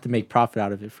saying. have to make profit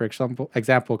out of it. For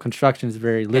example, construction is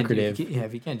very lucrative.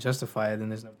 If you can't justify it, then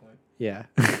there's no point. Yeah.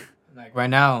 Like right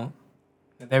now,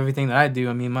 with everything that I do,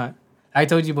 I mean, I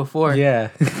told you before, Yeah.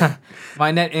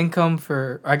 my net income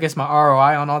I guess my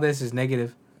ROI on all this is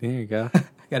negative. There you go. I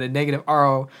got a negative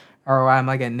ROI. I'm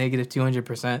like at negative 200%.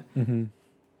 Mm-hmm.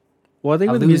 Well, the thing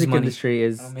I with the lose music money. industry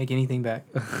is I don't make anything back.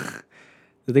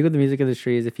 the thing with the music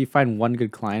industry is if you find one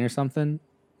good client or something,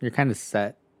 you're kind of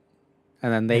set,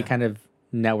 and then they Yeah. kind of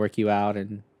network you out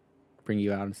and bring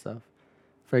you out and stuff.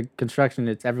 For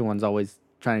construction, everyone's always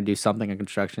trying to do something in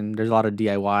construction. There's a lot of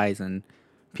DIYs and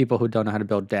people who don't know how to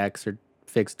build decks or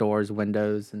fix doors,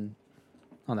 windows, and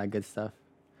all that good stuff.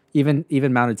 Even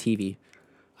mount a TV.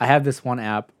 I have this one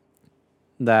app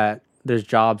that there's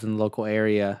jobs in the local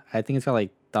area. I think it's got like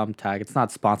Thumbtack. It's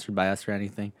not sponsored by us or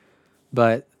anything,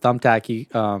 but Thumbtack,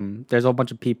 there's a whole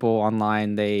bunch of people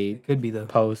online. They It could be though.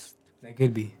 post. That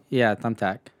could be. Yeah,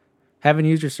 Thumbtack. Haven't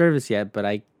used your service yet, but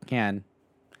I can.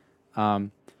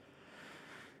 And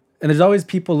there's always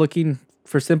people looking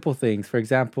for simple things. For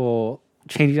example,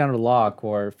 changing out a lock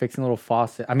or fixing a little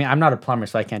faucet. I mean, I'm not a plumber,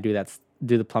 so I can't do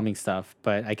the plumbing stuff,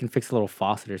 but I can fix a little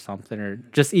faucet or something, or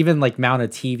just even like mount a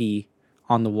TV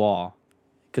on the wall,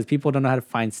 because people don't know how to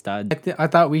find studs. I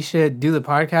thought we should do the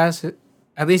podcast,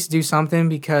 at least do something,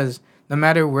 because no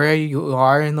matter where you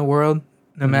are in the world,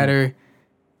 no matter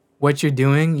what you're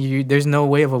doing, there's no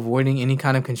way of avoiding any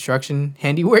kind of construction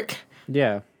handiwork.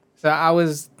 Yeah. So I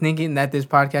was thinking that this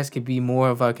podcast could be more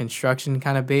of a construction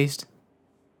kind of based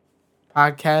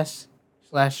podcast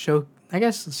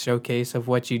 / showcase of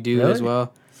what you do as Really?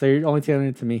 well. So you're only telling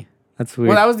it to me. That's weird.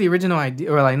 Well, that was the original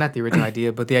idea, or like not the original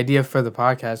idea, but the idea for the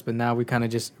podcast. But now we kind of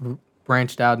just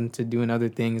branched out into doing other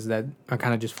things that are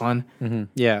kind of just fun. Mm-hmm.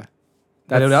 Yeah.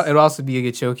 That it'll also be a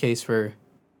good showcase for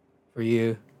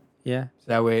you. Yeah. So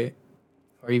that way,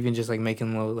 or even just like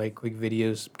making little like quick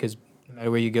videos, because no matter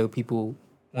where you go, people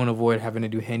won't avoid having to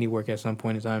do handiwork at some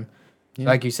point in time. So Yeah.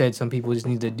 like you said, some people just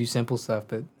need to do simple stuff,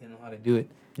 but they don't know how to do it.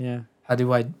 Yeah. How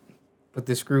do I put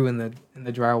the screw in the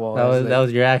drywall? That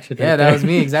was your action. yeah, right that there. was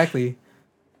me exactly.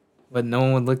 But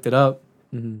no one looked it up.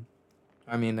 Mm-hmm.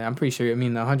 I mean, I'm pretty sure.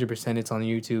 100% it's on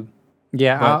YouTube.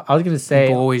 Yeah. But I was gonna say.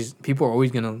 People are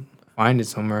always gonna find it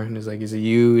somewhere, and it's like, is it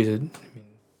you? Is it?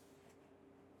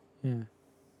 Yeah.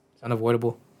 It's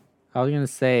unavoidable. I was gonna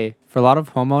say, for a lot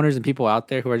of homeowners and people out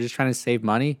there who are just trying to save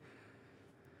money,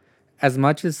 as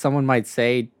much as someone might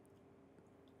say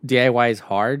DIY is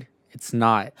hard, it's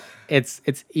not. It's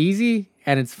easy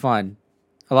and it's fun.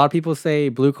 A lot of people say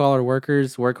blue collar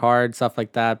workers work hard, stuff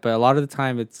like that, but a lot of the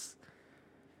time it's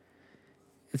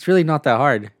really not that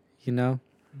hard, you know?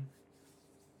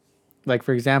 Like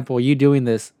for example, you doing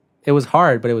this, it was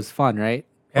hard, but it was fun, right?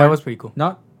 Yeah, that was pretty cool.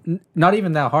 Not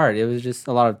even that hard. It was just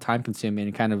a lot of time consuming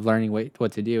and kind of learning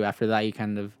what to do. After that, you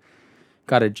kind of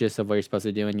got a gist of what you're supposed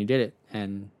to do, and you did it.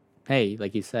 And hey,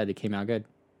 like you said, it came out good.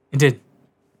 It did.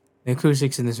 The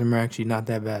acoustics in this room are actually not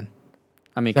that bad.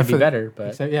 I mean, it could be better,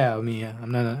 but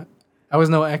I was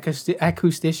no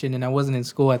acoustician, and I wasn't in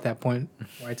school at that point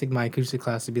where I took my acoustic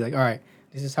class to be like, all right,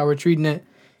 this is how we're treating it.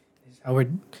 This is how we're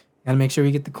gotta make sure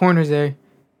we get the corners there.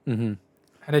 mm-hmm.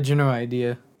 I had a general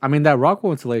idea. I mean, that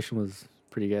Rockwell insulation was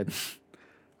pretty good.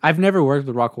 I've never worked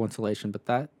with Rockwell insulation, but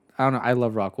I don't know. I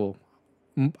love Rockwell.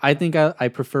 I think I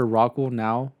prefer Rockwell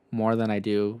now more than I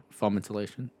do foam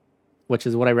insulation, which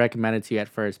is what I recommended to you at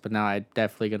first. But now I'm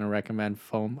definitely gonna recommend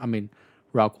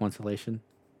Rockwell insulation.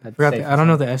 I don't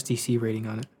know the STC rating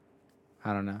on it.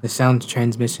 I don't know. The sound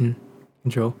transmission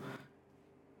control,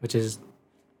 which is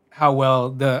how well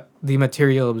the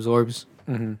material absorbs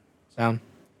Mm-hmm. sound.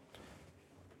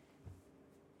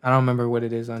 I don't remember what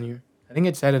it is on here. I think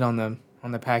it said it on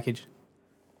the package,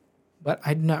 but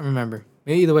I do not remember.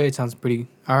 But either way, it sounds pretty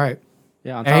all right.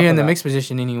 Yeah, on And here top in of the that, mix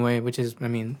position anyway, which is, I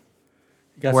mean,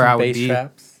 you got where some I would bass be.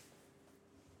 traps.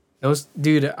 those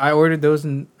dude, I ordered those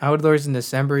in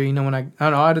December. You know when I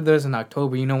don't know, I ordered those in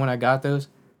October. You know when I got those?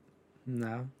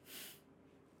 No.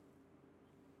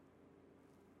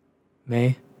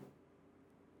 May,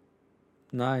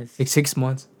 Nice. like 6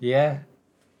 months. Yeah.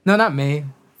 No, not May.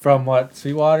 From what?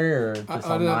 Sweetwater or just I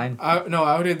ordered- online?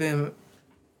 I ordered them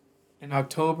in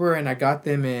October and I got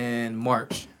them in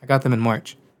March. I got them in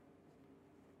March.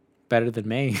 Better than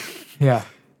May. Yeah,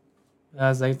 that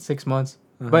was like 6 months.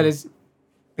 Uh-huh. But it's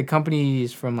the company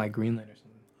is from like Greenland or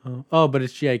something. Oh, but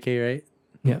it's GIK, right?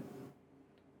 Yeah.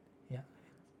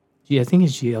 Gee, I think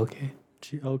it's GLK.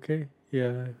 Okay.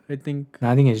 Yeah, I think No,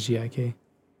 I think it's GIK.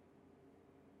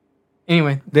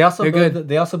 Anyway, they also They're build, good.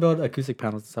 They also build acoustic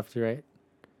panels and stuff too, right?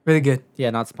 really good.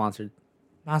 Yeah, not sponsored.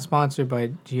 Not sponsored by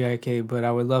GIK, but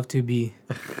I would love to be.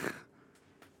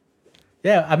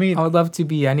 Yeah, I mean, I would love to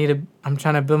be. I'm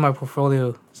trying to build my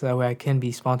portfolio so that way I can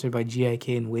be sponsored by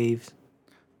GIK and Waves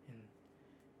and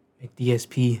like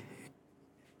DSP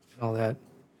and all that.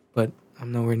 But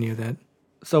I'm nowhere near that.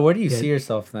 so where do you Yeah. see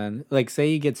yourself then? Like, say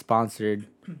you get sponsored.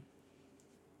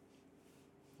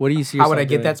 What do you see How yourself would I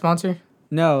get doing? that sponsor?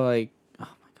 No, like, oh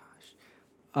my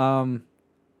gosh.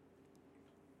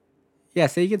 Yeah,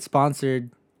 say you get sponsored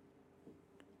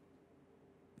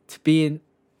to be in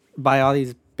by all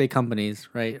these big companies,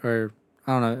 right? Or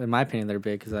I don't know. In my opinion, they're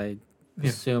big because I Yeah.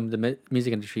 assume the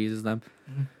music industry uses them.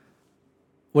 Mhm.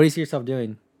 What do you see yourself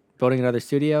doing? Building another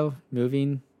studio,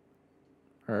 moving,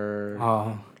 or Oh,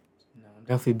 no, I'm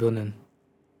definitely building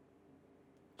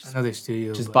another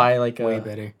studio. just but buy like way a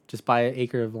better. just buy an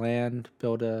acre of land,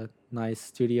 build a nice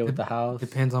studio with the house.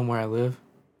 Depends on where I live.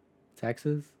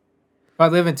 Texas. If I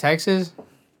live in Texas,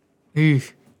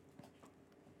 eesh,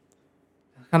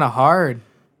 it's kind of hard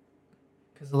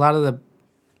because a lot of the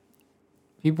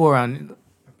people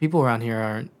around here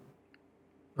aren't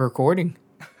recording.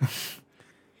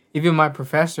 Even my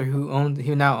professor,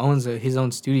 who now owns his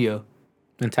own studio,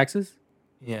 In Texas.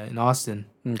 yeah, in Austin.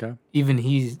 Okay. Even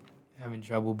he's having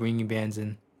trouble bringing bands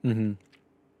in. Mm-hmm.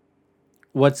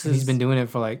 What's And he's been doing it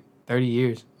for like 30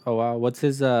 years. Oh wow, what's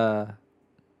his How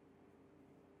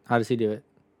does he do it?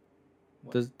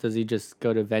 Does he just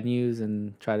go to venues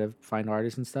and try to find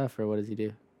artists and stuff, or what does he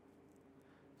do?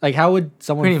 Like, how would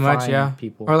someone Pretty much, find yeah.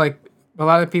 people? Or like a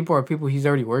lot of people are people he's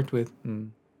already worked with. Mm.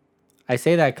 I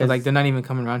say that Cause because like they're not even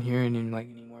coming around here and like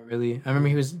anymore. Really, I remember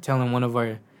he was telling one of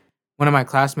my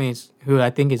classmates who I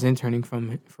think is interning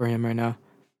for him right now.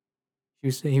 He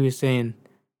was saying,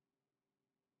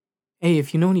 "Hey,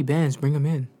 if you know any bands, bring them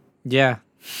in." yeah,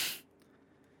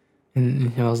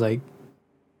 And I was like,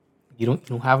 "You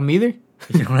don't have them either."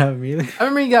 you don't have him either. I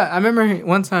remember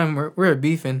one time we were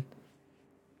beefing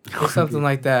or something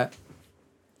like that,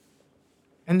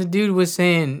 and the dude was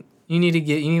saying, you need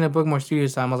to book more studio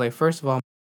time." I was like, first of all,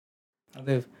 I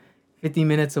live 50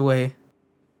 minutes away.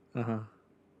 Uh-huh.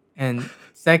 And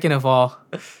second of all,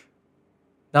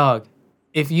 dog,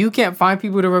 if you can't find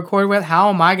people to record with, how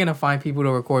am I gonna find people to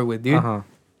record with, dude? Uh-huh.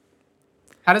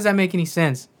 How does that make any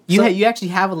sense? You So- you actually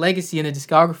have a legacy and a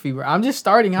discography, bro. I'm just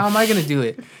starting. How am I gonna do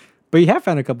it? But you have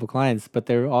found a couple clients, but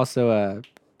they're also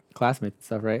classmates and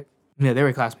stuff, right? Yeah, they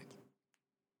were classmates.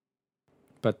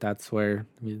 But that's where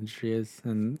the music industry is,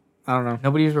 and I don't know.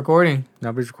 Nobody was recording.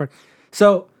 Nobody's recording.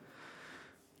 So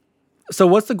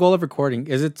what's the goal of recording?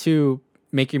 Is it to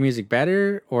make your music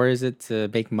better, or is it to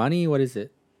make money? What is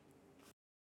it?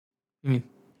 I mean,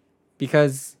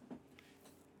 Because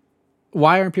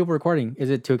why aren't people recording? Is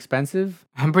it too expensive?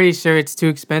 I'm pretty sure it's too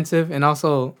expensive, and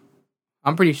also,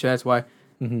 I'm pretty sure that's why.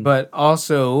 Mm-hmm. But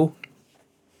also,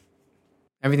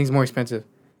 everything's more expensive.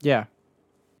 Yeah.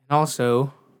 And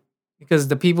also, because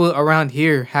the people around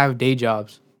here have day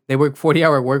jobs. They work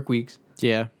 40-hour work weeks.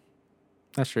 Yeah.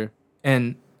 That's true.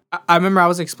 And I remember I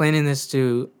was explaining this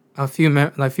to a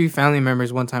few family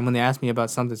members one time when they asked me about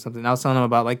something. I was telling them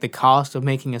about like the cost of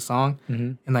making a song,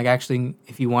 Mm-hmm. and like actually,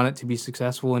 if you want it to be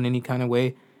successful in any kind of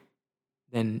way,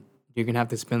 then you're gonna have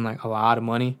to spend like a lot of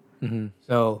money. Mm-hmm.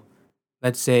 So,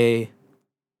 let's say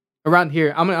around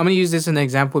here, I'm gonna use this as an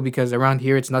example because around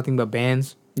here it's nothing but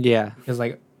bands. Yeah. Because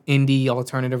like indie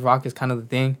alternative rock is kind of the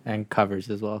thing. And covers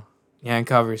as well. Yeah, and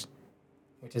covers,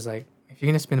 which is like if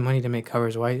you're gonna spend money to make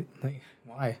covers, why?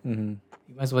 Mm-hmm.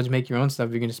 You might as well just make your own stuff.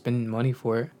 If you're gonna spend money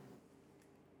for it.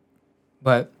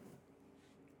 But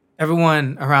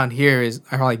everyone around here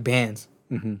are like bands,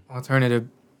 Mm-hmm. alternative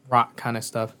rock kind of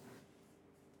stuff.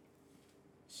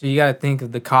 So you got to think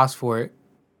of the cost for it.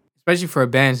 especially for a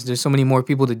band, there's so many more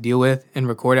people to deal with and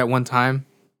record at one time.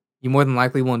 You more than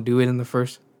likely won't do it in the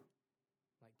first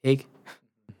take.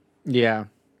 Yeah.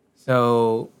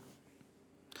 So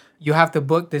you have to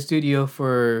book the studio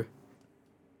for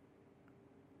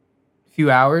a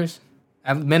few hours,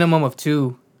 at minimum of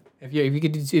 2. If you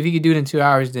could do it in 2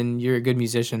 hours, then you're a good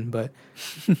musician. But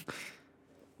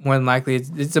more than likely,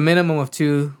 it's a minimum of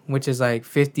 2, which is like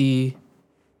 50,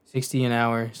 60 an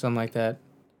hour, something like that.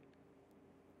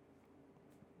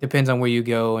 Depends on where you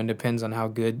go and depends on how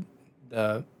good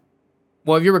the.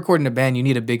 Well, if you're recording a band, you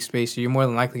need a big space, so you're more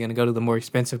than likely going to go to the more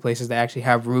expensive places that actually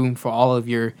have room for all of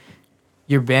your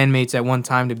bandmates at one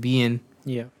time to be in.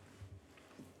 Yeah.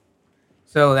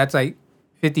 So that's like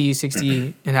 50,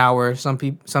 60 an hour. Some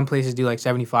places do like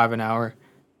 75 an hour.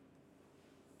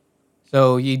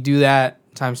 So you do that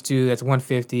times 2, that's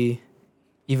 150,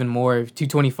 even more,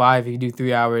 225 if you do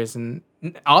 3 hours. And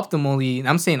optimally,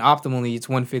 I'm saying optimally, it's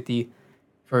 150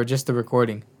 for just the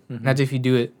recording. Mm-hmm. That's if you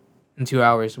do it in 2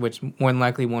 hours, which more than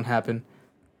likely won't happen.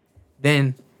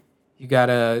 Then you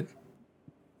gotta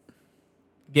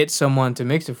get someone to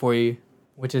mix it for you,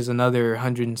 which is another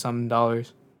 $100 and something,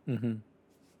 Mm-hmm.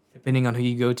 depending on who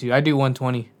you go to. I do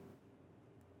 120,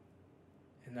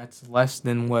 and that's less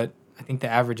than what I think the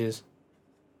average is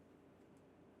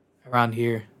around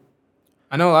here.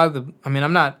 I know a lot of the. I mean,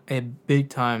 I'm not big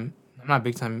time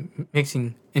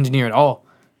mixing engineer at all.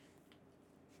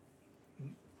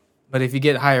 But if you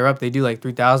get higher up, they do like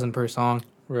 3,000 per song.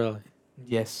 Really?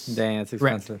 Yes. Dang, that's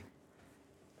expensive.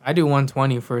 I do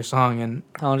 120 for a song, and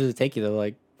How long does it take you though?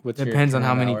 Like, what's depends your on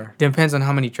how many hour? depends on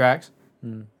how many tracks.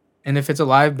 Mm. And if it's a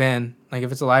live band,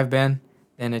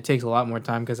 then it takes a lot more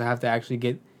time because I have to actually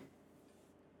get.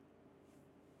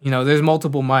 There's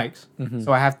multiple mics, Mm-hmm.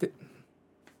 so I have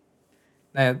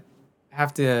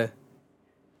to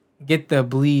get the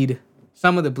bleed,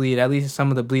 at least some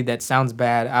of the bleed that sounds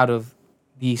bad out of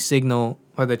the signal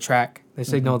or the track,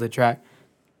 signal of the track.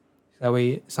 That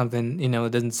way, something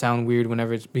it doesn't sound weird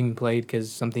whenever it's being played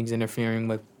because something's interfering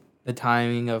with the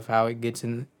timing of how it gets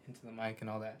into the mic and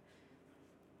all that.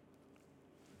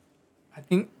 I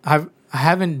think I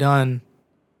have done,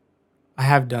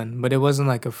 but it wasn't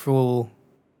like a full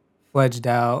fledged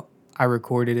out. I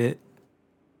recorded it.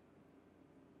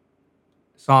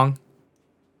 Song.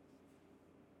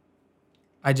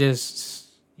 I just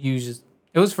used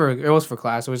it was for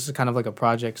class. It was just kind of like a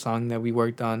project song that we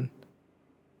worked on.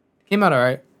 Came out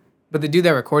alright, but the dude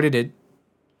that recorded it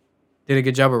did a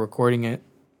good job of recording it.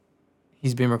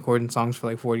 He's been recording songs for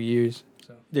like 40 years.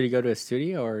 So Did he go to a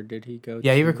studio or did he go?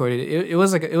 yeah, he recorded it. It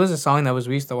was a song that was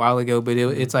released a while ago, but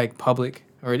it's like public,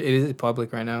 or it is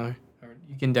public right now, or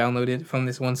you can download it from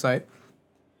this one site.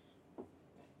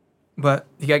 But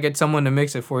you gotta get someone to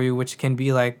mix it for you, which can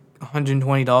be like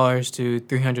 $120 to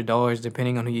 $300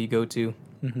 depending on who you go to.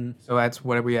 Mm-hmm. So that's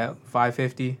what are we at?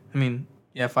 $550. I mean,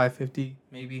 yeah, $550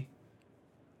 maybe.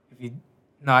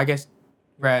 I guess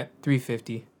we're at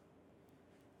 $350.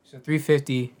 So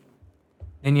 $350.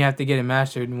 Then you have to get it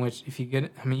mastered. In which, if you get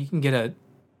it, you can get a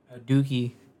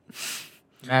Dookie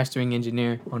mastering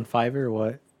engineer On Fiverr or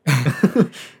what?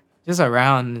 just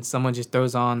around, and someone just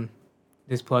throws on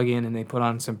this plugin and they put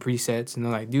on some presets and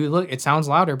they're like, dude, look, it sounds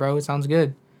louder, bro. It sounds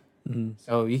good. Mm-hmm.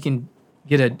 So you can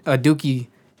get a Dookie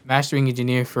mastering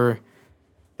engineer for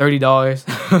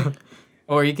 $30,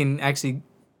 or you can actually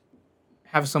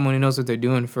have someone who knows what they're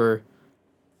doing for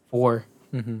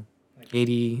Mm-hmm. like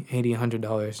 $80,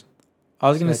 $100. I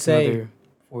was gonna say,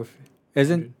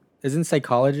 $400. isn't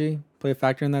psychology play a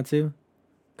factor in that too?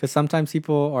 Because sometimes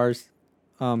people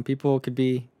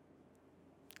could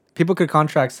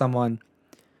contract someone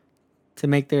to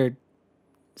make their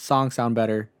song sound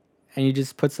better, and you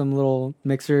just put some little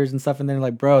mixers and stuff in there,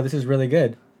 like, bro, this is really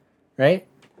good, right?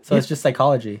 So it's just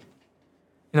psychology.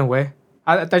 In a way.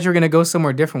 I thought you were gonna go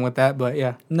somewhere different with that, but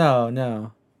yeah.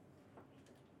 No.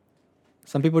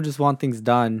 Some people just want things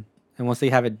done, and once they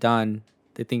have it done,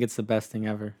 they think it's the best thing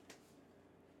ever.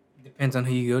 Depends on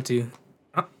who you go to.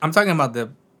 I'm talking about the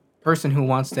person who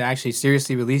wants to actually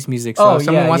seriously release music. So if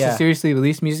someone wants to seriously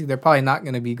release music, they're probably not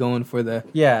going to be going for the...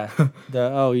 Yeah.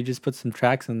 You just put some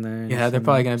tracks in there. Yeah, they're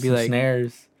probably going to be like...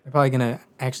 snares. They're probably going to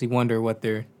actually wonder what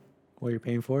they're... What you're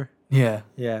paying for? Yeah.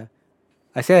 Yeah.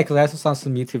 I say that because I also saw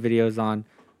some YouTube videos on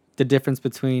the difference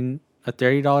between a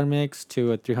 $30 mix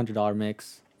to a $300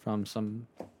 mix from some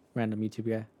random YouTube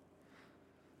guy.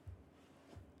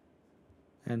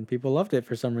 And people loved it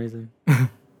for some reason.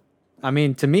 I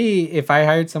mean, to me, if I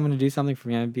hired someone to do something for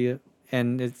me,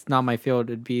 and it's not my field,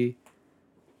 it'd be,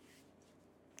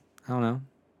 I don't know,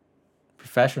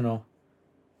 professional.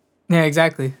 Yeah,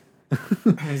 exactly.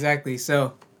 Exactly.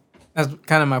 So that's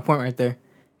kind of my point right there.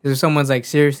 If someone's like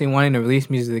seriously wanting to release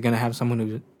music, they're gonna have someone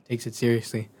who takes it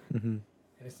seriously. Mm-hmm. And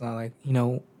it's not like,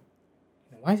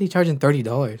 why is he charging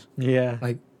 $30? Yeah.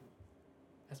 Like,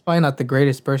 that's probably not the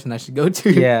greatest person I should go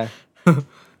to. Yeah.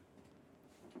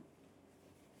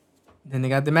 Then they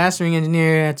got the mastering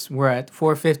engineer. We're at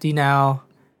 $450 now.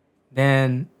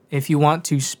 Then if you want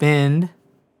to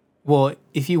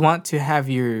if you want to have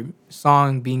your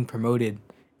song being promoted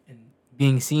and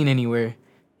being seen anywhere,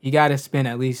 you got to spend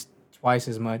at least twice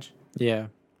as much. Yeah.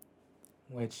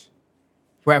 Which,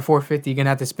 if we're at $450, you're gonna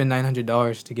have to spend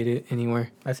 $900 to get it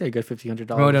anywhere. I say a good $1,500.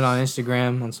 Promote it on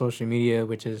Instagram, on social media,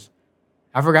 which is,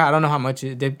 I forgot. I don't know how much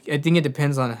I think it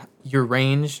depends on your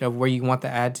range of where you want the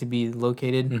ad to be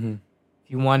located. Mm-hmm.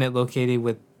 If you want it located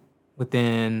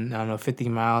within, I don't know, 50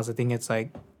 miles, I think it's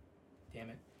like, damn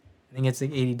it, I think it's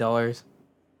like $80 or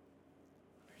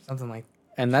something like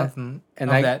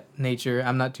that nature.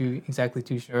 I'm not exactly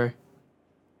too sure.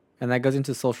 And that goes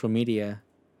into social media,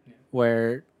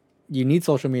 where you need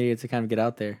social media to kind of get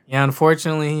out there. Yeah,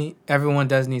 unfortunately, everyone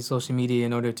does need social media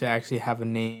in order to actually have a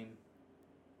name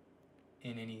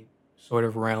in any sort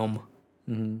of realm.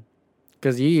 Mm-hmm.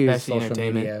 Because you use Especially social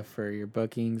entertainment. media for your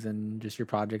bookings and just your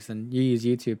projects, and you use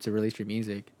YouTube to release your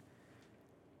music.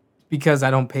 Because I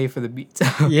don't pay for the beats.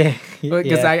 Yeah.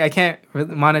 Because I can't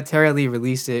monetarily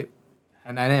release it,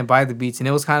 and I didn't buy the beats, and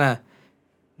it was kind of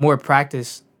more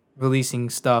practice releasing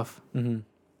stuff, Mm-hmm.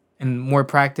 and more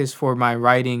practice for my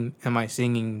writing and my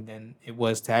singing than it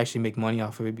was to actually make money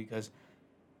off of it, because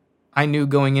I knew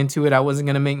going into it I wasn't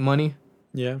going to make money,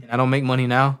 Yeah. and I don't make money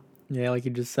now. Yeah, like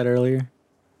you just said earlier.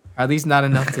 At least not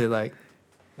enough to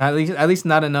at least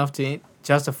not enough to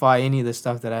justify any of the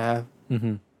stuff that I have.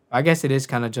 Mm-hmm. I guess it is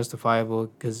kind of justifiable,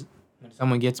 because when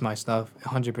someone gets my stuff,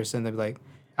 100%, they'll be like,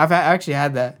 I actually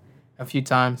had that a few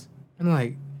times. And they're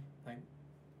like,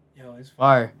 yo, it's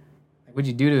fire. Like, what'd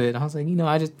you do to it? And I was like,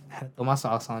 I just had to throw my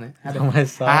sauce on it. I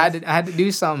had to do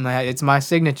something. It's my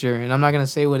signature, and I'm not gonna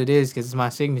say what it is because it's my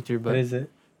signature. But what is it?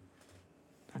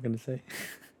 Not gonna say.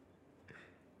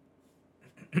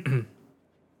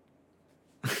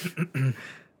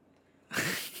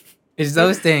 It's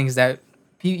those things that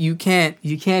you can't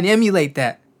emulate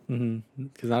that. Mm-hmm.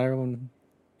 Because not everyone.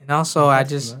 And also, you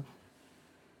just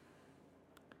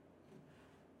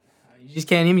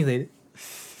can't emulate it.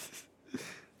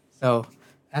 So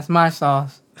that's my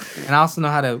sauce, and I also know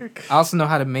how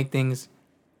to make things.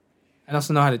 I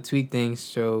also know how to tweak things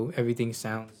so everything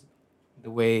sounds the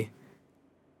way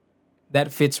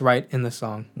that fits right in the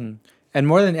song. Mm. And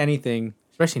more than anything,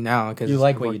 especially now, because you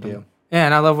like what you do. Yeah,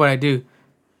 and I love what I do.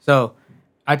 So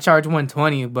I charge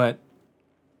 $120, but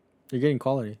you're getting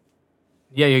quality.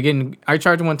 Yeah, I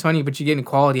charge $120, but you're getting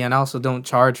quality, and I also don't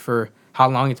charge for how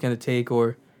long it's gonna take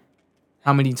or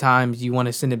how many times you want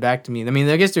to send it back to me. I mean,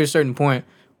 I guess there's a certain point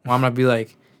where I'm gonna be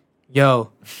like,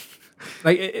 yo,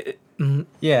 like,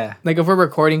 yeah, like if we're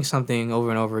recording something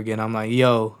over and over again, I'm like,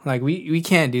 yo, like we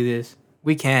can't do this.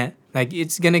 We can't. Like,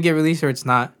 it's gonna get released or it's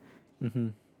not. Mm-hmm.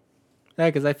 Yeah,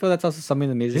 because I feel that's also something in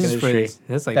the music industry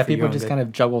that people just kind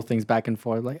of juggle things back and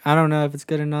forth. Like, I don't know if it's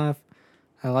good enough.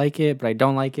 I like it, but I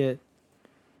don't like it.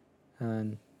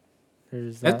 And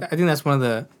there's that. I think that's one of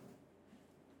the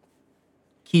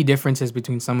key differences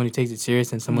between someone who takes it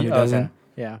serious and someone who doesn't. Okay.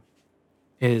 Yeah.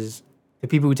 Is the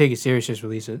people who take it serious just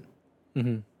release it.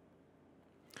 Mm-hmm.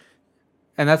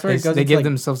 And that's where it goes. They give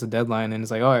themselves a deadline, and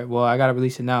it's like, all right, well, I got to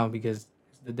release it now because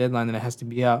it's the deadline and it has to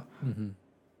be out. Mm-hmm.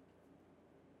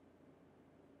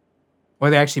 Or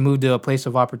they actually move to a place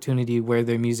of opportunity where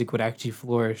their music would actually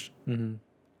flourish. Mm-hmm.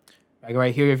 Like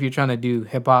right here, if you're trying to do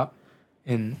hip hop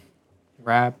and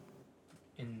rap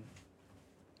in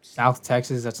South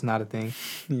Texas, that's not a thing.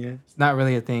 Yeah. It's not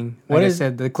really a thing. Like I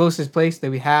said, the closest place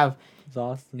that we have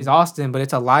is Austin, but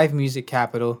it's a live music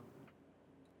capital.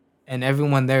 And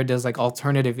everyone there does like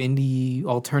alternative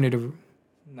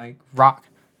like rock.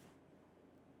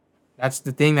 That's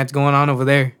the thing that's going on over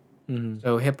there. Mm-hmm.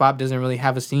 So hip hop doesn't really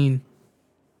have a scene.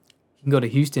 You can go to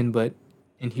Houston, but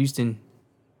in Houston,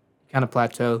 kind of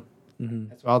plateau. Mm-hmm.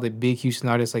 That's where all the big Houston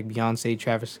artists like Beyonce,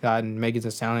 Travis Scott, and Megan Thee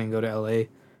Stallion go to LA.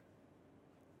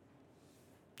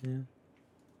 Yeah.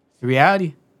 It's the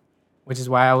reality, which is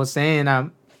why I was saying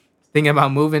I'm thinking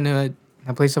about moving to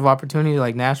a place of opportunity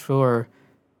like Nashville or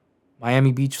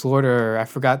Miami Beach, Florida, or I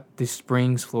forgot the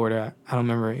Springs, Florida. I don't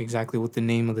remember exactly what the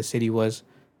name of the city was.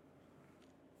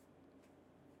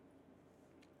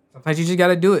 Sometimes you just got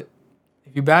to do it.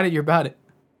 If you're about it, you're about it.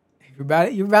 If you're about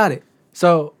it, you're about it.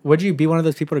 So, would you be one of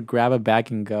those people to grab a bag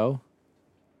and go?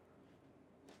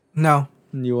 No.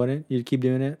 You wouldn't? You'd keep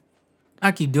doing it?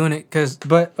 I keep doing it because...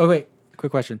 But, oh wait,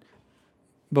 quick question.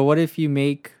 But what if you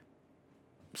make,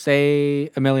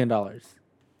 say, $1 million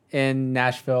in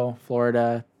Nashville,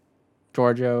 Florida,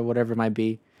 Georgia, whatever it might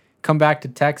be, come back to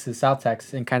Texas, South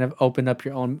Texas, and kind of open up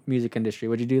your own music industry,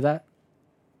 would you do that?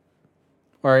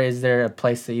 Or is there a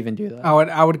place to even do that?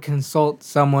 I would consult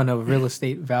someone of real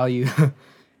estate value.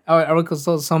 I would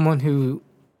consult someone who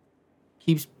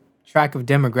keeps track of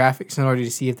demographics in order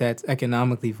to see if that's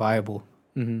economically viable.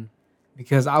 Mm-hmm.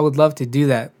 Because I would love to do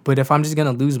that, but if I'm just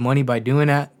gonna lose money by doing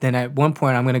that, then at one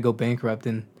point I'm gonna go bankrupt,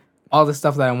 and all the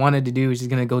stuff that I wanted to do is just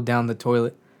gonna go down the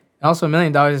toilet. And also, $1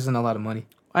 million isn't a lot of money.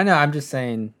 I know. I'm just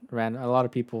saying, Rand. A lot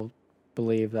of people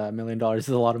believe that $1 million is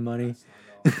a lot of money.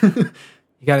 You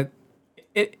got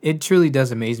it truly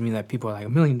does amaze me that people are like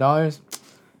 $1 million,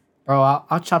 bro.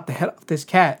 I'll chop the head off this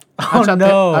cat. Oh,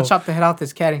 no. I'll chop the head off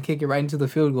this cat and kick it right into the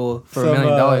field goal for $1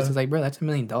 million. It's like, bro, that's $1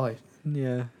 million.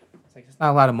 Yeah. It's like, it's not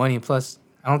a lot of money. And plus,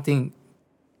 I don't think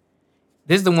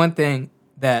this is the one thing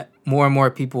that more and more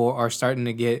people are starting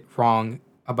to get wrong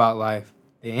about life.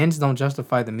 The ends don't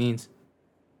justify the means.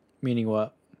 Meaning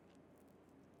what?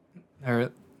 Or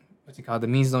what's it called? The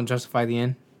means don't justify the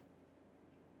end.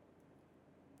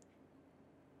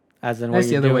 As in That's what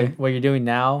the you're other doing, way. what you're doing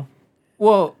now?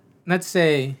 Well, let's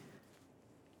say,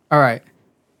 all right,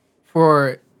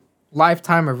 for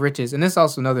lifetime of riches, and this is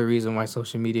also another reason why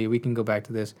social media, we can go back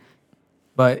to this,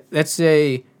 but let's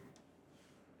say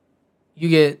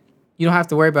you don't have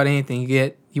to worry about anything.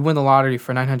 You win the lottery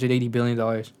for $980 billion.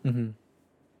 Mm-hmm.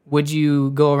 Would you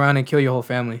go around and kill your whole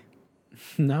family?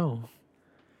 No.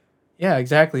 Yeah,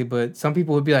 exactly. But some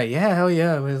people would be like, yeah, hell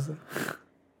yeah. It was,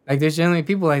 like, there's generally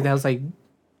people like that. It's like,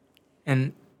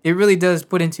 and it really does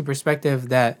put into perspective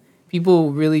that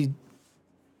people really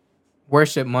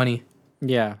worship money.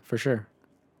 Yeah, for sure.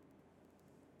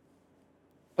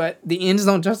 But the ends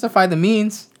don't justify the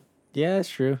means. Yeah, that's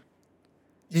true.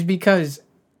 Just because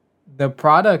the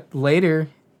product later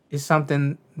is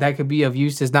something that could be of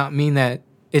use does not mean that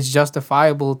it's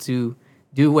justifiable to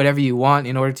do whatever you want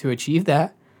in order to achieve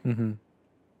that. Mm-hmm.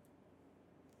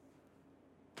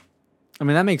 I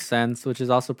mean, that makes sense, which is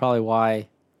also probably why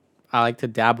I like to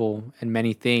dabble in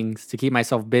many things to keep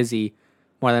myself busy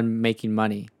more than making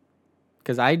money.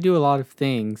 Because I do a lot of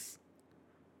things,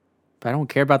 but I don't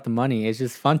care about the money. It's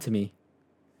just fun to me.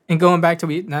 And going back to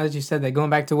now that you said that, going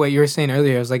back to what you were saying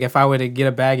earlier, it was like if I were to get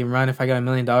a bag and run, if I got $1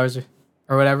 million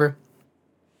or whatever,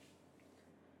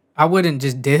 I wouldn't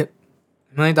just dip.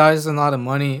 $1 million is a lot of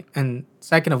money, and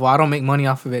second of all, I don't make money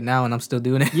off of it now, and I'm still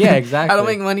doing it. Yeah, exactly. I don't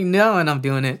make money now, and I'm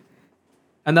doing it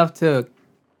enough to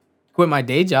quit my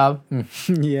day job.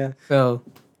 Yeah. So,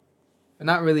 if I'm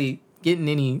not really getting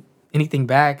anything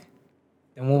back,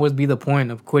 then what would be the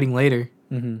point of quitting later?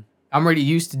 Mm-hmm. I'm already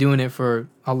used to doing it for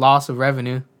a loss of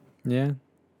revenue. Yeah.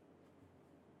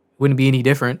 Wouldn't be any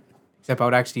different, except I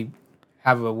would actually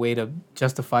have a way to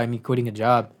justify me quitting a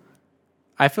job.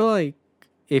 I feel like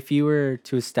if you were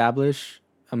to establish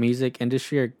a music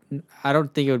industry, or I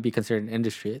don't think it would be considered an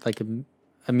industry, like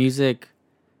a music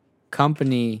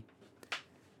company,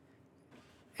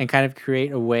 and kind of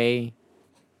create a way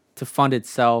to fund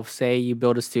itself. Say you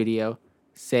build a studio,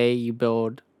 say you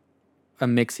build a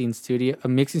mixing studio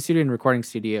and recording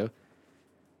studio.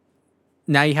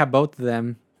 Now you have both of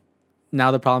them.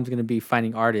 Now the problem's going to be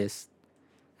finding artists.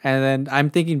 And then I'm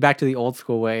thinking back to the old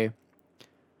school way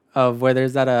of where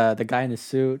there's that the guy in a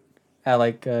suit at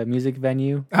like a music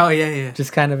venue, Oh, yeah.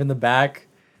 just kind of in the back,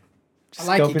 just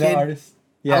I like you, scoping out kid. artists.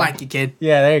 Yeah, I like you, kid.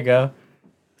 yeah, there you go.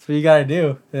 That's what you got to do,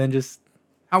 and then just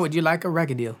How would you like a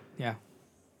record deal? Yeah.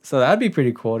 so that'd be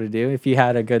pretty cool to do if you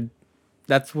had a good.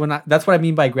 That's what I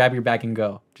mean by grab your bag and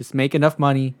go. Just make enough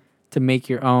money to make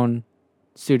your own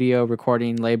studio,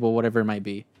 recording, label, whatever it might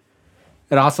be.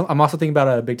 And also, I'm also thinking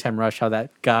about a Big Time Rush. How that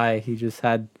guy, he just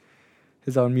had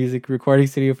his own music recording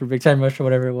studio for Big Time Rush or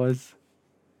whatever it was.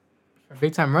 For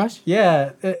Big Time Rush?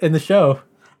 Yeah, in the show,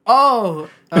 Oh,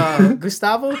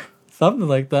 Gustavo? something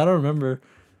like that. I don't remember.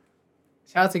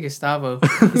 Shout out to Gustavo.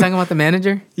 You talking about the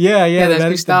manager? Yeah, That's the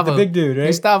Gustavo. the big dude, right?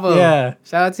 Gustavo. Yeah,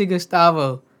 Shout out to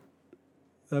Gustavo.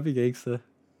 that'd be gangsta.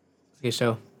 It's a good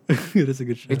show. It is a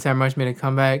good show. Big Time Rush made a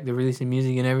comeback. They're releasing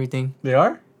music and everything. They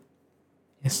are.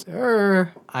 Yes,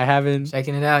 sir. I haven't.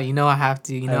 Checking it out. You know I have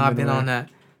to. You know I've I've been been on aware.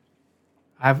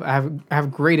 that. I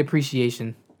have great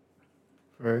appreciation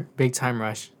for Big Time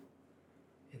Rush,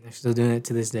 and they're still doing it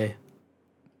to this day.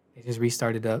 They just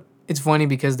restarted up. It's funny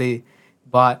because they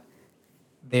bought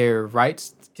their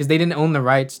rights because they didn't own the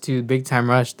rights to Big Time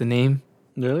Rush, the name.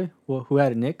 Really? Well, who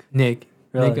had it? Nick? Nick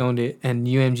Really? owned it, and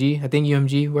UMG. I think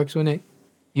UMG works with Nick.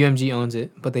 UMG owns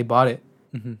it, but they bought it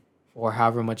Mm-hmm. for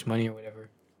however much money or whatever.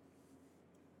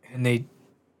 And they,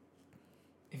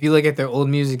 if you look at their old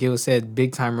music, it was said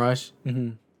Big Time Rush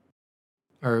Mm-hmm.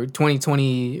 or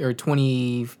 2020 or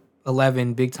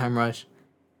 11 Big Time Rush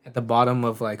at the bottom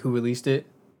of like who released it.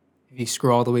 If you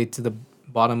scroll all the way to the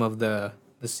bottom of the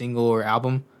single or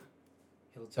album,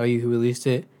 it'll tell you who released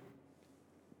it.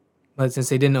 But since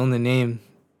they didn't own the name,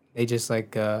 they just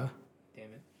like damn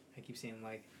it. I keep saying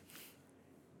like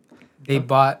they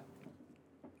bought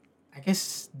I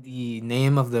guess the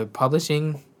name of the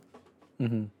publishing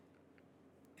Mm-hmm.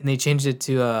 and they changed it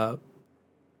to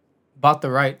bought the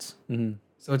rights. Mm-hmm.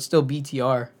 So it's still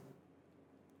BTR.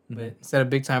 But instead of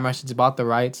Big Time Rush, it's bought the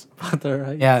rights. Bought the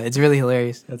rights. Yeah, it's really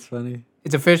hilarious. That's funny.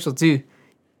 It's official too.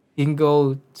 You can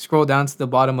go scroll down to the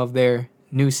bottom of their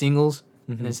new singles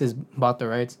and it says bought the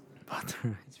rights. Bought the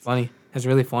rights. It's funny. It's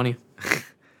really funny.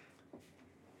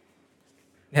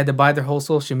 They had to buy their whole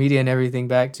social media and everything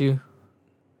back too.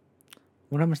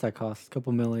 Wonder how much that cost? A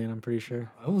couple million, I'm pretty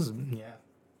sure. It was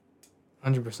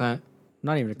 100%.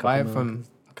 Not even a couple Buy it million. from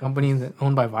a company that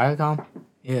owned by Viacom.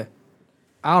 Yeah,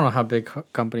 I don't know how big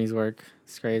companies work.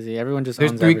 It's crazy. Everyone just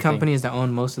there's owns 3 everything. companies that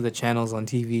own most of the channels on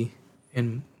TV,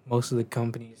 and most of the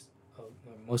companies,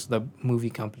 most of the movie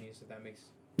companies. If that makes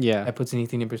Yeah. that puts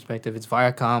anything in perspective. It's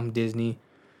Viacom, Disney,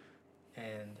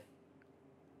 and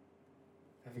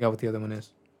I forgot what the other one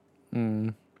is.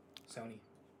 Sony.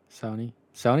 Sony.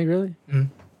 Sony, really? Mm.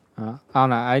 I don't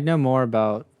know. I know more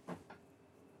about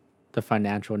the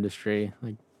financial industry,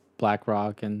 like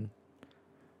BlackRock and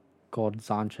Gold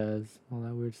Sanchez, all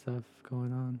that weird stuff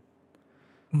going on.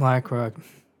 BlackRock.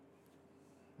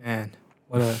 Man,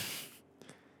 what a.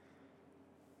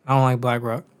 I don't like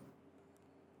BlackRock.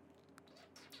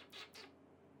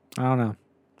 I don't know.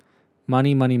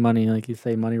 Money, money, money. Like you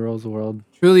say, money rules the world.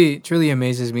 Truly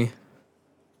amazes me.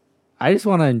 I just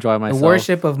want to enjoy myself. The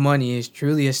worship of money is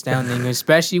truly astounding,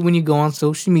 especially when you go on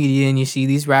social media and you see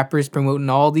these rappers promoting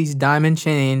all these diamond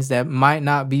chains that might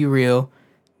not be real,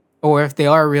 or if they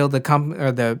are real,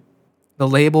 the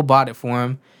label bought it for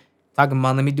them. Talking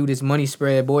about, let me do this money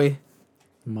spread, boy.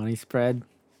 Money spread.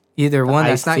 Either one,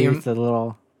 that's not your. The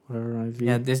little whatever it might be.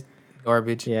 Yeah, this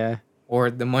garbage. Yeah.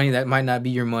 Or the money that might not be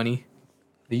your money.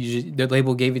 The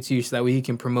label gave it to you so that way you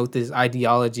can promote this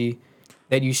ideology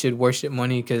that you should worship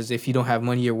money, because if you don't have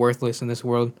money, you're worthless in this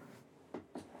world.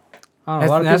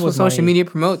 That's what social media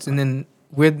promotes. And then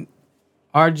with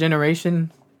our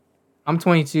generation, I'm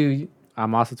 22.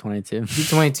 I'm also 22. You're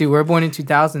 22. We're born in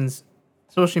 2000s.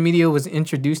 Social media was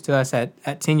introduced to us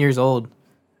at 10 years old.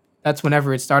 That's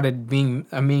whenever it started being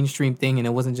a mainstream thing, and it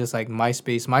wasn't just like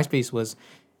MySpace. MySpace was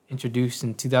introduced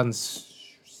in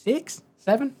 2006,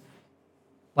 7.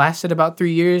 Lasted about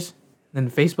 3 years.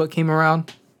 Then Facebook came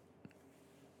around.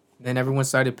 Then everyone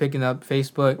started picking up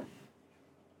Facebook.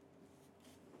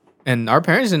 And our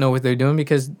parents didn't know what they were doing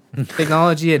because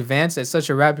technology advanced at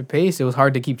such a rapid pace. It was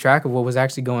hard to keep track of what was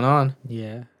actually going on.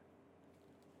 Yeah.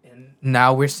 And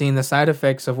now we're seeing the side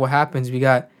effects of what happens. We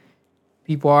got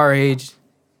people our age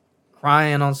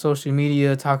crying on social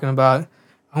media, talking about,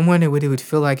 I wonder what it would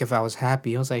feel like if I was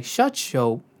happy. I was like, shut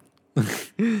your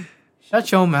mouth.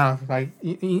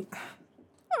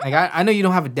 Like, I know you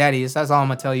don't have a daddy. That's all I'm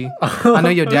going to tell you. I know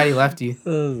your daddy left you.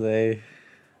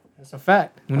 That's a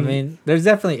fact. I mean, there's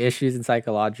definitely issues and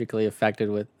psychological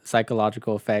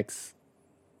effects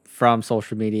from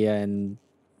social media and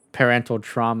parental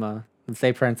trauma. Let's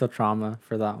say parental trauma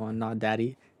for that one, not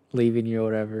daddy leaving you or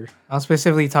whatever. I'm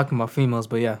specifically talking about females,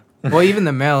 but yeah. Well, even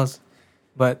the males,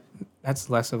 but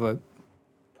that's less of a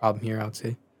problem here, I would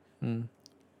say. I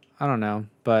don't know,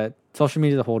 but social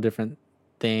media is a whole different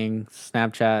thing.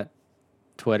 Snapchat,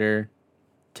 Twitter,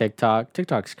 TikTok.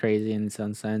 TikTok's crazy in its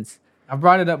own sense. I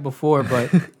brought it up before,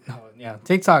 but yeah,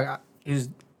 TikTok is.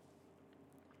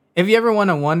 If you ever want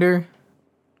to wonder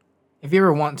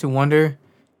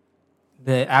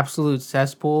the absolute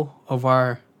cesspool of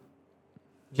our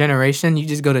generation, you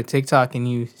just go to TikTok and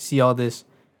you see all this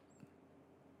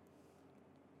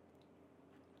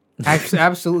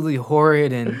absolutely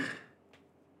horrid and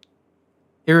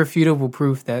irrefutable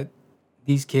proof that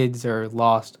these kids are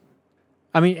lost.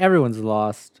 I mean, everyone's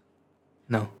lost.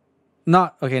 No.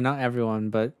 Not everyone,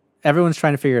 but everyone's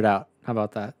trying to figure it out. How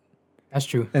about that? That's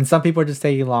true. And some people are just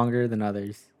taking longer than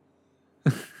others.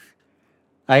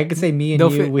 I could say me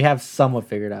and you, we have somewhat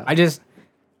figured out.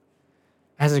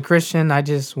 As a Christian, I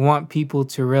just want people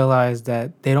to realize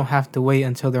that they don't have to wait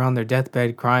until they're on their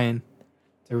deathbed crying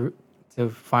to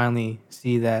finally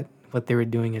see that what they were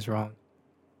doing is wrong.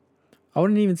 I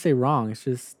wouldn't even say wrong. It's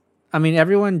just, I mean,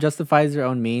 everyone justifies their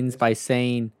own means by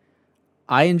saying,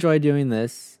 I enjoy doing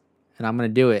this and I'm going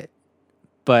to do it.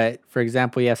 But for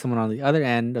example, you have someone on the other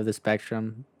end of the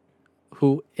spectrum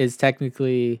who is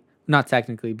not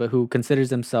technically, but who considers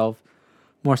themselves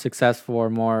more successful or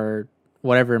more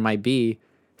whatever it might be,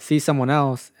 see someone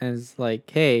else and is like,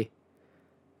 hey,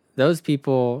 those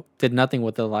people did nothing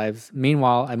with their lives.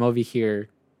 Meanwhile, I'm over here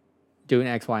doing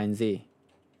X, Y, and Z.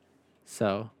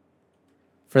 So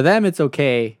for them, it's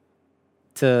okay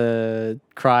to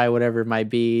cry, whatever it might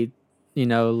be,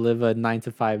 live a 9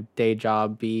 to 5 day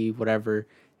job, be whatever.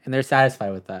 And they're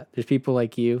satisfied with that. There's people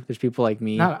like you. There's people like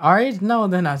me. Not our age? No,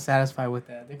 they're not satisfied with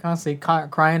that. They're constantly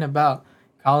crying about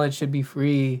college should be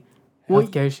free,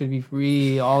 healthcare should be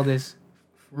free, all this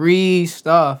free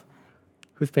stuff.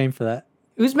 Who's paying for that?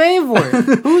 Who's paying for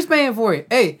it? Who's paying for it?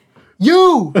 Hey,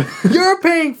 you're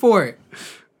paying for it.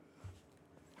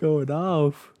 Going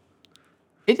off.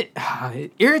 It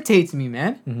irritates me,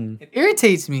 man. Mm-hmm. It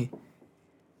irritates me.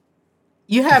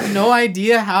 You have no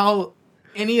idea how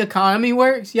any economy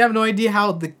works. You have no idea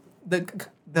how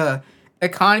the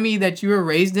economy that you were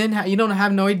raised in. You don't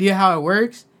have no idea how it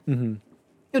works. Mm-hmm.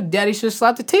 Your daddy should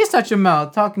slap the taste out your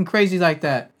mouth talking crazy like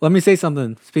that. Let me say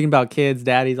something. Speaking about kids,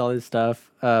 daddies, all this stuff.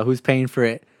 Who's paying for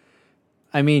it?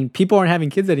 I mean, people aren't having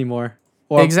kids anymore.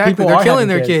 Or exactly, they're killing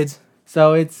their kids.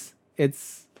 So it's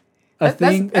a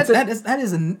thing.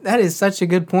 That is such a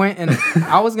good point. And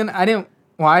I was gonna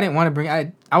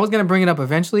bring it up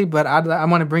eventually, but I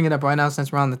want to bring it up right now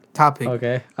since we're on the topic.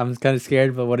 Okay, I'm kind of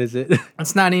scared, but what is it?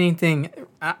 It's not anything.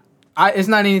 It's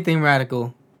not anything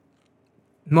radical.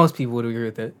 Most people would agree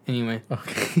with it anyway.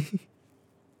 Okay.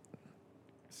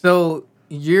 So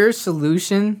your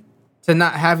solution to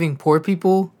not having poor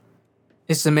people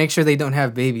is to make sure they don't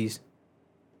have babies.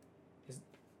 Does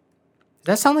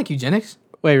that sound like eugenics?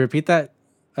 Wait, repeat that.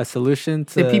 A solution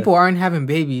to... The people aren't having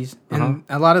babies. And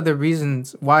a lot of the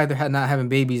reasons why they're not having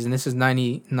babies, and this is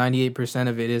 98%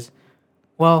 of it, is,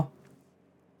 well,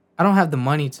 I don't have the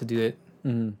money to do it.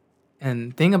 Mm-hmm.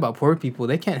 And thing about poor people,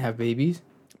 they can't have babies.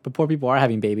 But poor people are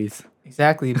having babies.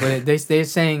 Exactly. But they're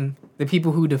saying the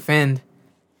people who defend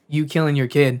you killing your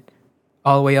kid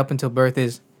all the way up until birth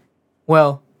is,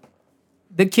 well,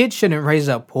 the kid shouldn't raise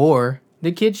up poor.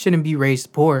 The kid shouldn't be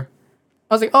raised poor.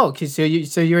 I was like, oh, okay,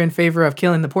 so you're in favor of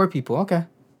killing the poor people. Okay.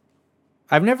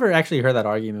 I've never actually heard that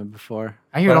argument before.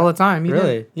 I hear it all the time.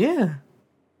 Really? Yeah.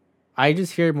 I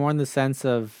just hear it more in the sense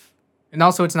of... And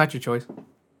also, it's not your choice.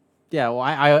 Yeah, well,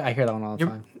 I hear that one all the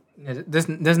time.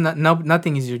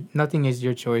 Nothing is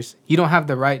your choice. You don't have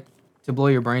the right to blow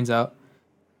your brains out.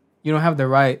 You don't have the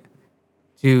right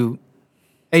to...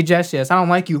 Hey, Jess, I don't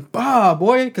like you. Bah,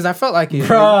 boy, because I felt like it.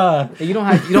 Bruh. You don't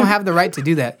have the right to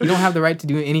do that. You don't have the right to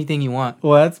do anything you want.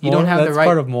 Well, that's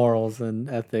part of morals and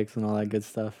ethics and all that good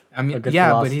stuff. I mean,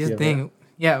 yeah, but here's the thing.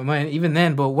 Yeah, man, even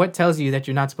then, but what tells you that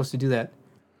you're not supposed to do that?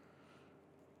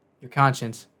 Your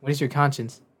conscience. What is your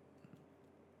conscience?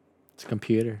 It's a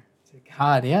computer. It's a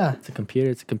God, yeah. It's a computer.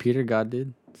 It's a computer god,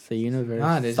 dude. It's a universe.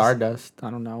 God, Stardust. I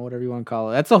don't know, whatever you want to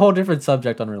call it. That's a whole different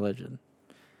subject on religion.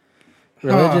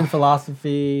 Religion,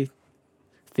 philosophy,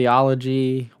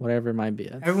 theology, whatever it might be.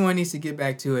 Everyone needs to get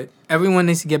back to it. I'd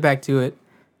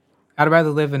rather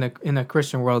live in a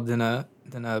Christian world than a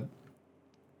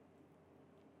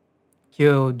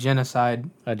kill genocide.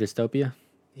 A dystopia?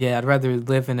 Yeah, I'd rather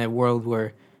live in a world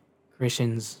where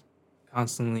Christians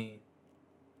constantly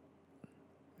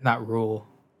not rule,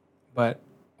 but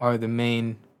are the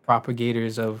main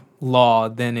propagators of law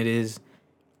than it is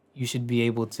you should be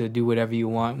able to do whatever you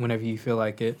want whenever you feel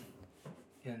like it.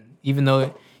 And even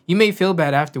though you may feel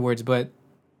bad afterwards, but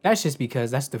that's just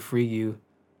because that's the free you.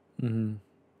 Mm-hmm.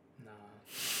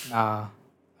 Nah.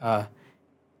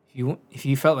 If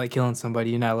you felt like killing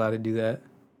somebody, you're not allowed to do that.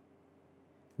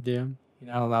 Yeah.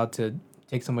 You're not allowed to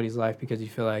take somebody's life because you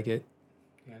feel like it.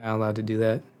 You're not allowed to do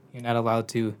that. You're not allowed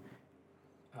to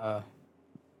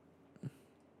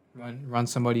run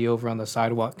somebody over on the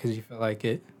sidewalk because you feel like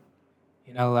it.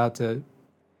 You're not allowed to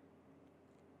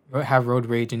have road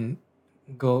rage and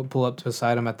go pull up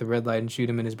beside him at the red light and shoot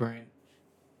him in his brain.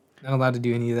 Not allowed to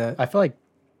do any of that. I feel like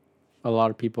a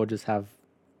lot of people just have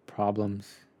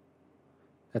problems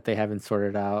that they haven't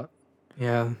sorted out.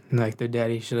 Yeah, like their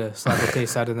daddy should have slapped the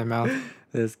taste out of their mouth.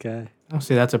 This guy. I don't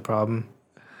see that's a problem.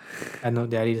 I had no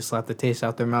daddy to slap the taste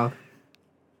out their mouth.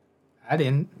 I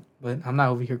didn't, but I'm not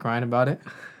over here crying about it.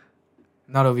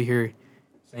 I'm not over here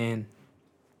saying,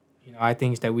 I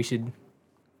think that you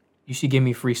should give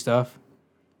me free stuff.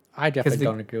 I definitely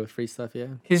don't agree with free stuff, yeah.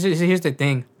 Here's the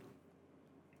thing.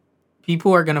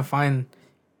 People are going to find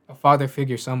a father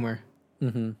figure somewhere,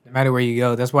 no matter where you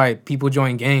go. That's why people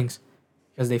join gangs,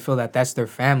 because they feel that that's their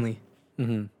family.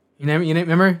 Mm-hmm. You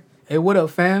remember? Hey, what up,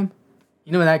 fam?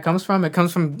 You know where that comes from? It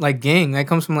comes from, gang. That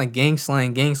comes from, gang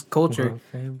slang, gang culture.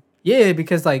 Fam. Yeah,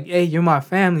 because, hey, you're my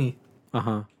family.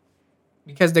 Uh-huh.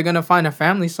 Because they're going to find a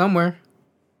family somewhere.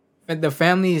 the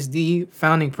family is the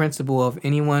founding principle of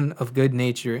anyone of good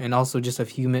nature and also just of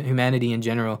humanity in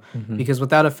general. Because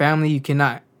without a family, you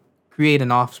cannot create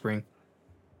an offspring.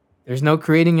 There's no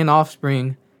creating an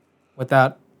offspring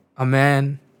without a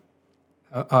man,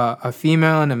 a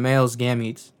female, and a male's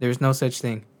gametes. There's no such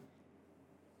thing.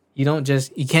 You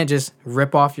can't just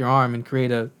rip off your arm and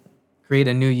create a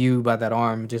new you by that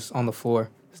arm just on the floor.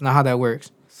 It's not how that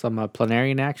works. Some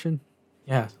planarian action.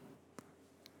 Yeah.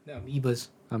 The amoebas.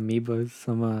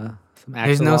 Some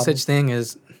There's no axolotls. such thing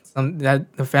as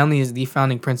that. The family is the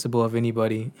founding principle of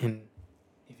anybody, and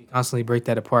if you constantly break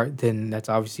that apart, then that's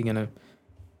obviously gonna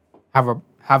have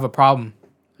a problem.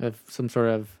 Of some sort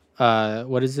of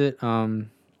what is it? One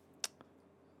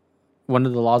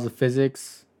of the laws of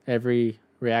physics. Every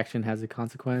reaction has a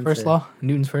consequence. First law,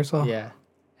 Newton's first law. Yeah.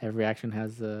 Every action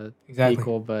has a Exactly.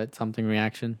 equal but something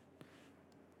reaction.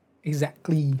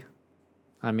 Exactly.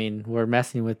 I mean, we're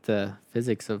messing with the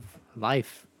physics of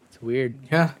life. It's weird.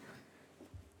 Yeah.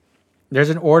 There's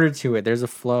an order to it. There's a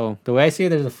flow. The way I see it,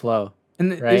 there's a flow,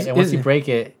 And right? And once you break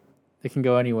it, it can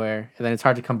go anywhere, and then it's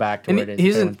hard to come back to And where it is.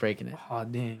 here's If an- everyone's breaking it. Oh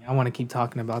dang! I want to keep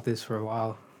talking about this for a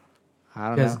while I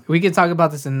don't because know. we could talk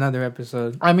about this in another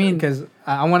episode. I mean, because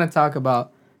I want to talk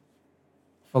about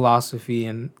philosophy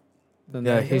and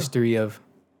the history of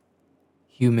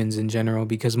humans in general,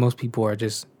 because most people are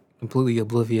just completely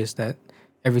oblivious that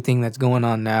everything that's going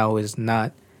on now is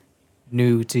not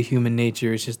new to human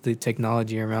nature. It's just the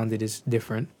technology around it is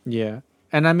different. Yeah.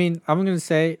 And I mean, I'm gonna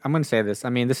say this. I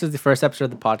mean, this is the first episode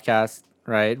of the podcast,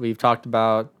 right? We've talked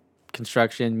about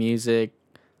construction, music,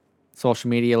 social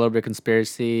media, a little bit of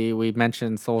conspiracy. We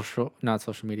mentioned not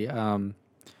social media. I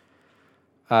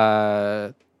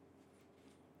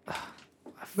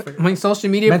mean, social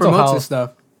media Mental promotes health. this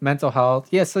stuff. Mental health.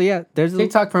 Yeah. So yeah, there's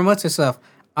TikTok promotes this stuff.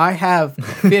 I have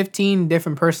 15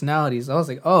 different personalities. I was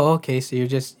like, oh, okay, so you're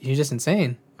just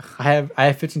insane. I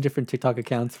have 15 different TikTok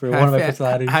accounts for one of my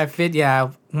personalities.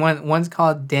 One's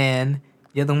called Dan.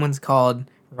 The other one's called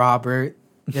Robert.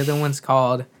 The other one's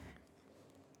called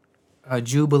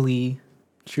Jubilee.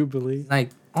 Jubilee.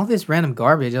 Like all this random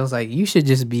garbage. I was like, you should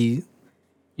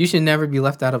never be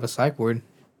left out of a psych ward.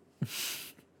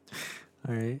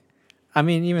 All right. I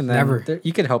mean, even then, Never.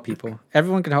 you can help people.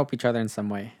 Everyone can help each other in some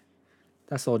way.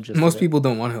 That's all. Just Most people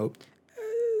don't want help.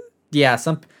 Yeah,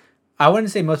 I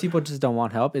wouldn't say most people just don't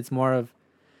want help. It's more of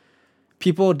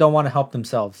people don't want to help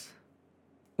themselves.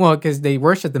 Well, because they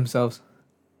worship themselves.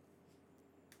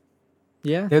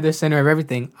 Yeah. They're the center of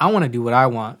everything. I want to do what I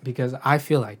want because I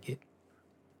feel like it.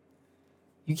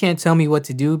 You can't tell me what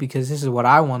to do because this is what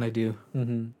I want to do.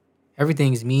 Mm-hmm.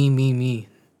 Everything's me, me, me.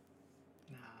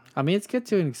 I mean, it's good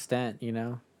to an extent, you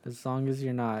know, as long as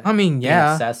you're not I mean, being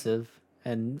yeah. excessive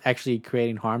and actually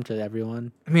creating harm to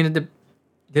everyone. I mean,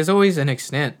 there's always an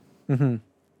extent Mm-hmm.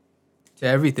 to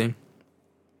everything.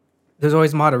 There's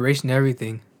always moderation to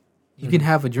everything. You can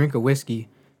have a drink of whiskey,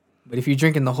 but if you're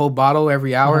drinking the whole bottle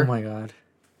every hour, Oh my God.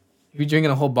 if you're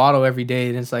drinking a whole bottle every day,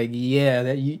 then it's like, yeah,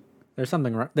 There's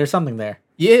something there.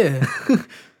 yeah.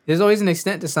 There's always an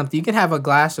extent to something. You can have 2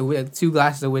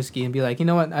 glasses of whiskey and be like, you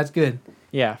know what, that's good.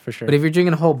 Yeah, for sure. But if you're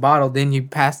drinking a whole bottle, then you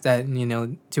pass that,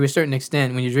 to a certain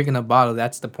extent. When you're drinking a bottle,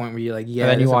 that's the point where you're like, yeah.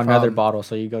 and then you there's a want another problem. bottle,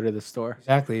 so you go to the store.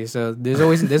 Exactly. So there's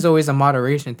always a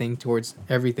moderation thing towards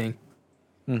everything.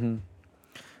 Mm-hmm.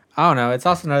 I don't know. It's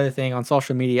also another thing on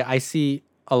social media. I see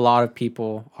a lot of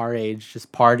people our age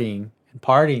just partying.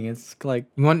 It's like,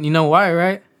 You know why,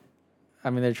 right? I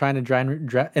mean, they're trying to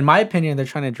drown. In my opinion, they're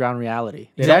trying to drown reality.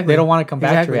 Exactly. They don't want to come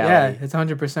back to reality. Yeah, it's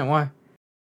 100% why.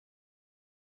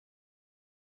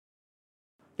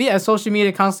 But yeah, social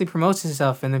media constantly promotes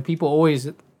itself, and then people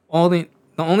the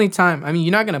only time. I mean,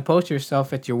 you're not gonna post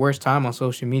yourself at your worst time on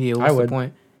social media. What's I would. the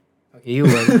point? Okay, you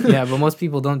would. Yeah, but most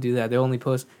people don't do that. They only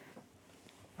post.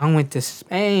 I went to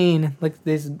Spain. Look at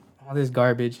this, all this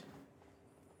garbage.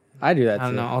 I do that too. I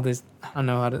don't know all this. I don't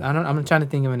know how to. I'm trying to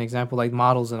think of an example like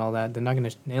models and all that. They're not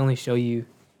gonna. They only show you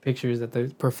pictures that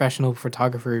the professional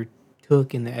photographer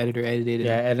took and the editor edited.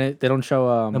 Yeah, and they don't show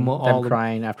all them the-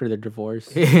 crying after their divorce.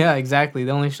 Yeah, exactly.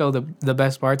 They only show the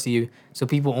best parts of you, so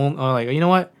people are like, you know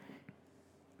what?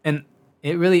 And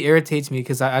it really irritates me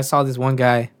because I saw this one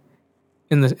guy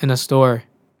in a store.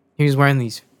 He was wearing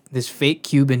this fake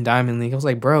Cuban diamond ring. I was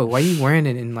like, bro, why are you wearing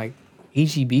it in like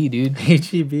HEB, dude?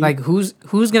 HEB. Like, who's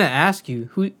gonna ask you?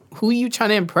 Who are you trying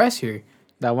to impress here?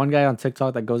 that one guy on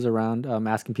TikTok that goes around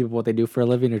asking people what they do for a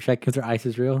living or checking if their ice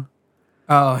is real.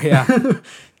 Oh yeah.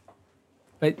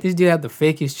 But this dude had the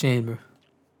fakest chain, bro.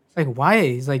 It's like, why?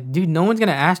 He's like, dude, no one's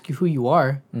gonna ask you who you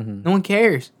are. Mm-hmm. No one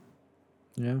cares.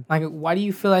 Yeah. Like, why do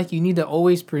you feel like you need to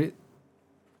always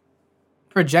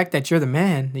project that you're the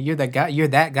man, that you're that guy. You're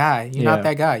that guy. You're Yeah. not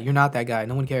that guy. You're not that guy.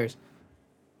 No one cares.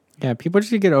 Yeah, people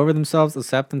just need to get over themselves,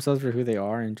 accept themselves for who they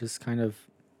are, and just kind of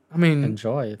I mean,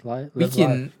 enjoy life. we Live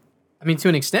can. life. I mean, to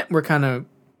an extent, we're kind of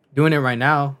doing it right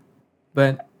now,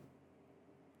 but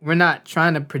we're not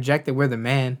trying to project that we're the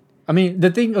man. I mean, the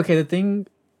thing.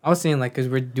 I was saying like because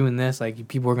we're doing this, like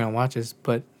people are gonna watch us,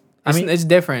 but I it's, mean- it's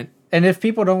different. And if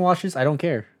people don't watch this, I don't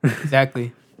care.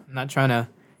 Exactly. I'm not trying to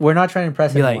We're not trying to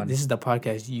impress be anyone. like, this is the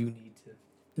podcast you need to.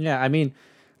 Yeah, I mean,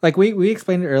 like we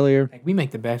explained it earlier. Like we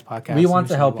make the best podcast. We want you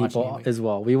to should help watch people anyway. as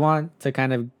well. We want to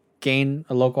kind of gain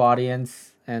a local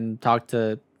audience and talk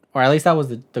to, or at least that was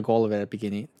the goal of it at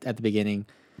the beginning.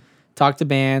 Talk to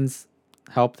bands,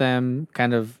 help them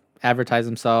kind of advertise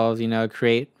themselves,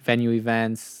 create venue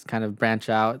events, kind of branch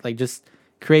out, like just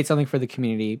create something for the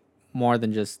community more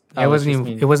than just Yeah, it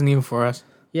wasn't even for us.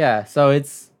 Yeah, so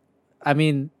I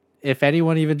mean, if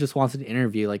anyone even just wants an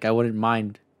interview, like I wouldn't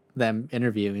mind them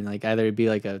interviewing, like either it'd be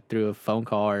like through a phone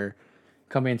call or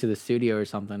coming into the studio or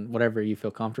something, whatever you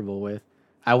feel comfortable with.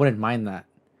 I wouldn't mind that.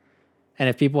 And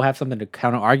if people have something to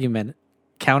counter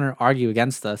argue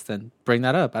against us, then bring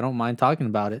that up. I don't mind talking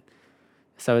about it.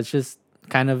 So it's just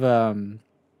kind of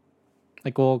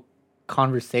like a little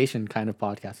conversation kind of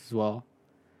podcast as well.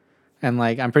 And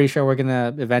like I'm pretty sure we're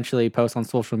gonna eventually post on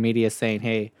social media saying,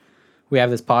 "Hey, we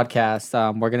have this podcast.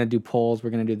 We're gonna do polls.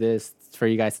 We're gonna do this for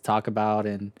you guys to talk about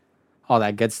and all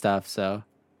that good stuff." So,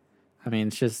 I mean,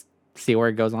 it's just see where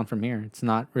it goes on from here. It's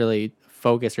not really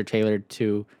focused or tailored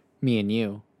to me and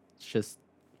you. It's just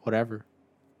whatever.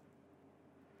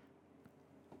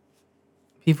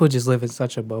 People just live in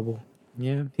such a bubble.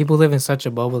 Yeah, People live in such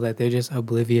a bubble that they're just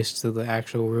oblivious to the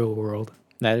actual real world.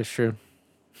 that is true.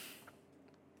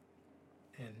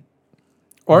 And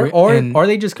Or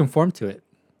they just conform to it.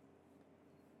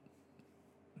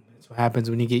 that's what happens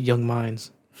when you get young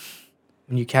minds.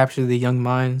 When you capture the young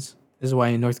minds, this is why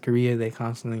in North Korea they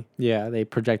constantly Yeah, they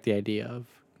project the idea of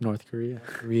North Korea.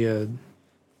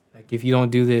 like if you don't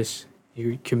do this,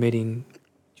 you're committing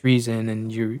treason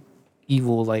and you're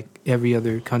evil like every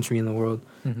other country in the world.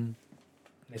 Mm-hmm.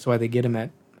 That's why they get them at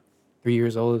 3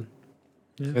 years old,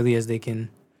 Yeah. as early as they can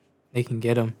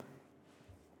get them.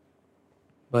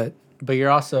 But But you're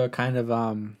also kind of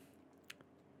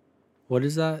what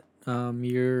is that?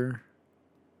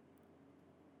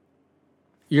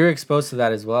 You're exposed to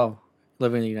that as well.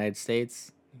 Living in the United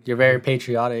States, you're very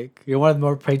patriotic. You're one of the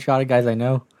more patriotic guys I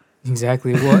know.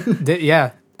 exactly what,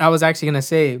 yeah, I was actually gonna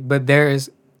say, but there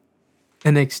is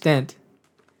an extent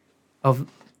of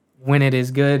when it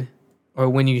is good or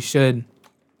when you should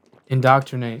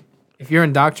indoctrinate. If you're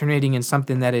indoctrinating in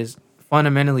something that is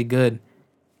fundamentally good,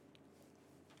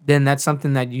 then that's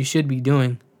something that you should be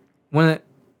doing.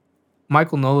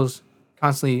 Michael Knowles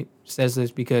constantly says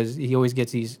this because he always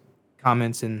gets these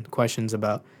comments and questions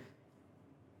about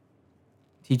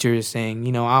teachers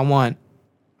saying, I want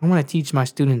to teach my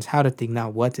students how to think,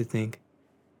 not what to think.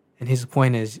 And his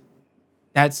point is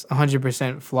that's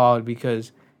 100% flawed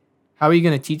because how are you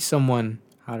going to teach someone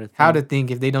how to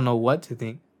think if they don't know what to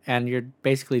think? And you're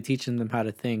basically teaching them how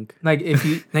to think. Like if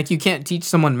you you can't teach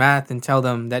someone math and tell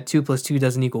them that 2 + 2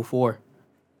 doesn't equal 4.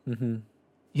 Mm-hmm.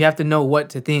 You have to know what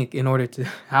to think in order to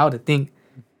how to think.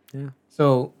 Yeah.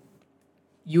 So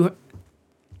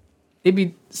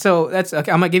that's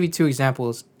okay. I'm gonna give you 2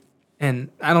 examples, and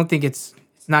I don't think it's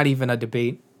not even a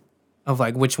debate of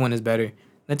like which one is better.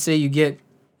 Let's say you get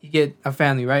a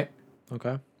family, right?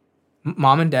 Okay.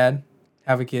 Mom and dad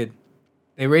have a kid.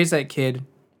 They raise that kid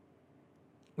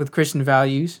with Christian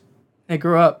values. They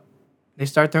grow up. They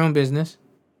start their own business.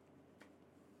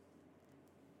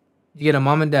 You get a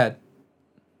mom and dad.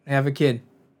 They have a kid.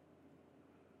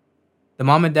 The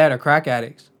mom and dad are crack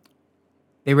addicts.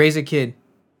 They raise a kid.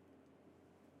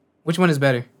 Which one is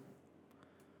better?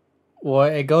 Well,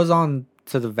 it goes on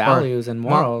to the values and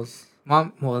morals.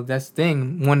 Well, that's the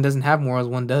thing. One doesn't have morals,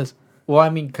 one does. Well, I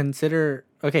mean,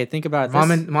 think about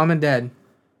this. Mom and dad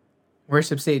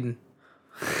worship Satan.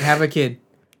 They have a kid.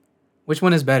 Which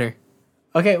one is better?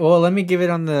 Okay, well, let me give it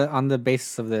on the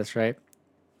basis of this, right?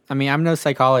 I mean, I'm no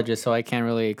psychologist, so I can't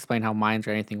really explain how minds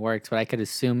or anything works, but I could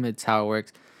assume it's how it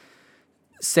works.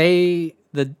 Say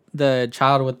the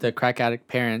child with the crack addict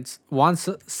parents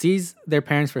sees their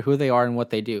parents for who they are and what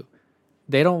they do.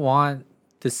 They don't want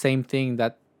the same thing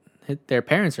that their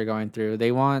parents are going through.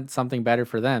 They want something better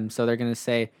for them, so they're gonna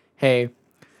say, "Hey,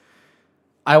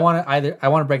 I want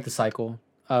to break the cycle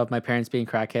of my parents being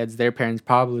crackheads, their parents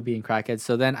probably being crackheads.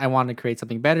 So then I want to create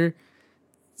something better.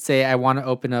 Say I want to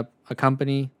open up a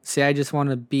company. Say I just want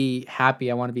to be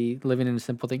happy. I want to be living in a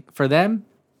simple thing. For them,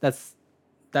 that's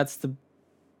the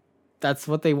that's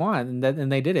what they want,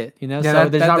 and they did it. You know, Yeah, so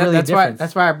there's not really a difference.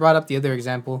 that's why I brought up the other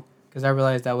example because I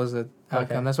realized that was the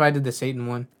outcome. Okay. That's why I did the Satan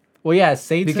one. Well, yeah,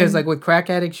 Satan. Because like with crack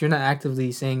addicts, you're not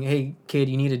actively saying, "Hey, kid,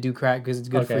 you need to do crack because it's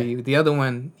good for Okay. you." The other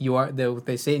one, you are with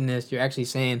the Satanist, you're actually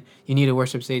saying you need to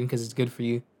worship Satan because it's good for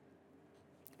you.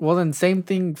 well, then same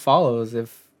thing follows.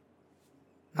 If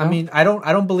I No? mean, I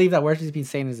don't believe that worshiping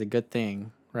Satan is a good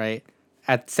thing, right?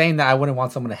 At saying that, I wouldn't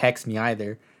want someone to hex me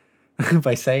either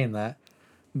by saying that.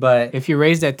 But If you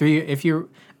raise that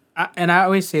and I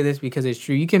always say this because it's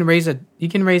true, you can raise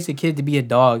a kid to be a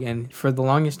dog, and for the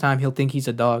longest time he'll think he's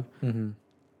a dog. Mhm.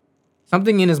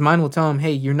 Something in his mind will tell him,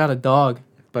 "Hey, you're not a dog."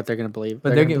 but they're gonna believe, But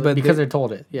they're they're gonna g- believe but because they- they're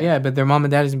told it. Yeah. But their mom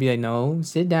and dad is gonna be like, "No,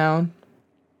 sit down,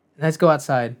 let's go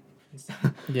outside."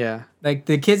 Yeah. Like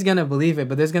the kid's gonna believe it,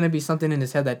 but there's gonna be something in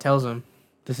his head that tells him,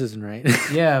 This isn't right.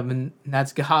 "Yeah, but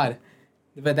that's God."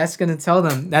 But that's gonna tell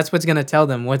them. That's what's gonna tell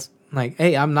them what's like.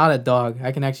 Hey, I'm not a dog.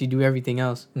 I can actually do everything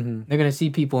else. Mhm. They're gonna see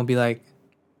people and be like,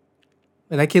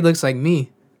 "But that kid looks like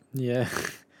me." Yeah.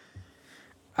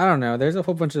 I don't know. There's a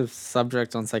whole bunch of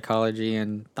subjects on psychology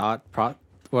and thought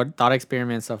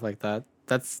experiments, stuff like that.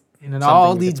 That's And it something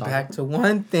all we could leads talk back to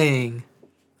one thing.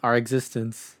 our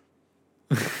existence.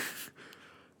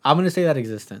 I'm gonna say that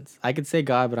existence. I could say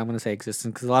God, but I'm gonna say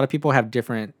existence because a lot of people have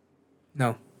different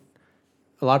No.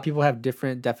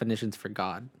 definitions for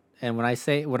God. And when I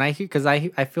hear, because I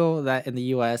feel that in the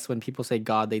U.S. when people say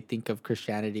God, they think of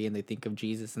Christianity and they think of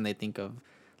Jesus and they think of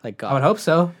like I would God. hope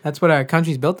so. That's what our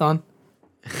country's built on.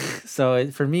 So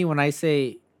for me, when I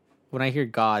hear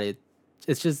God,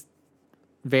 it's just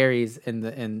varies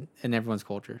in everyone's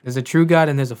culture. There's a true God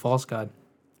and there's a false God.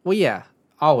 Well, yeah,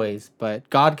 always, but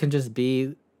God can just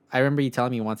be. I remember you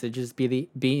telling me once it just be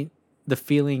the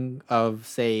feeling of,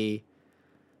 say,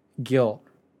 guilt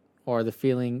or the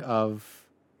feeling of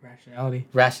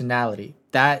Rationality.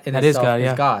 That in That is itself God,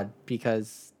 yeah. is God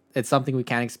because it's something we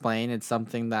can't explain. It's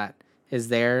something that is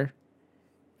there,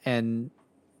 and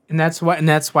And that's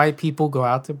why people go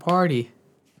out to party.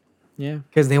 yeah,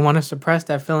 Because they want to suppress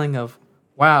that feeling of,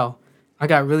 wow, I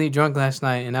got really drunk last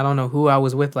night and I don't know who I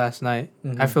was with last night. I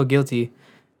Mhm. feel guilty.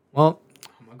 Well,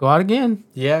 I'm gonna go out again.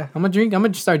 yeah, I'm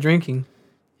gonna start drinking.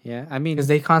 yeah. I mean, Because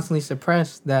they constantly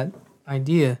suppress that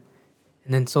idea.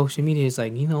 And then social media is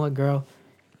like, you know what, girl?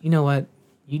 You know what?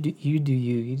 You do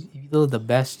you live the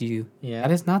best you. yeah.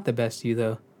 That is not the best you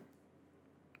though.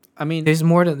 I mean, There's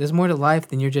more to life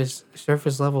than your just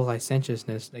surface level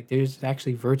licentiousness. Like there's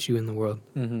actually virtue in the world.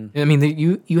 mhm. I mean,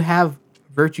 you have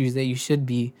virtues that you should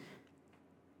be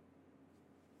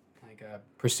like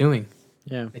pursuing,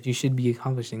 yeah, that you should be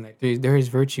accomplishing. Like there is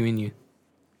virtue in you.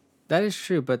 that is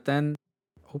true. But then,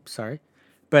 oops, sorry.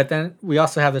 But then we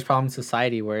also have this problem in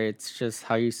society where it's just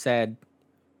how you said,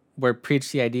 we're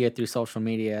preached the idea through social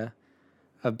media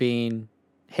of being,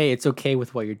 hey, it's okay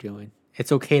with what you're doing.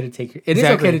 It's okay to take your. It is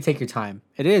Exactly. okay to take your time.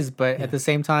 It is, but Yeah. at the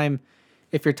same time,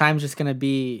 if your time's just gonna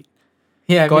be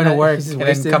Yeah, going to work it's just and then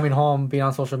wasted. coming home, being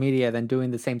on social media, then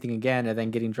doing the same thing again, and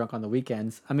then getting drunk on the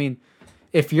weekends. I mean,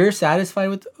 if you're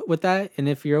satisfied with that, and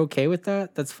if you're okay with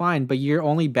that, that's fine. But you're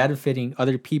only benefiting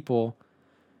other people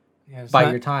Yeah, it's by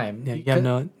not- your time. Yeah,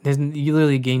 you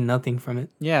literally gain nothing from it.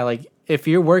 Yeah, like if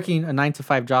you're working a 9 to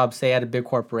 5 job, say at a big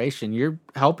corporation, you're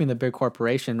helping the big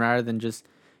corporation rather than just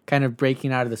kind of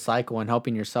breaking out of the cycle and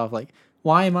helping yourself. Like,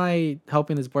 why am I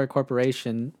helping this big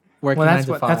corporation working Well, 9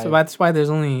 to 5? that's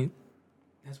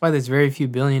why there's very few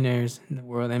billionaires in the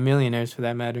world and millionaires for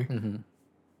that matter. Mhm.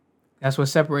 That's what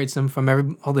separates them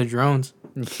from all the drones,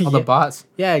 all yeah. the bots.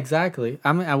 Yeah, exactly.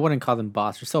 I wouldn't call them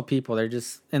bots. They're still people. They're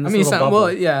just in I this mean, little bubble.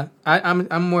 well, yeah.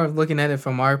 I'm more looking at it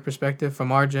from our perspective,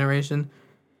 from our generation.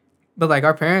 But like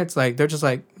our parents, like they're just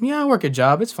like, yeah, I work a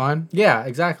job, it's fine. Yeah,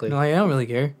 exactly. You know, like I don't really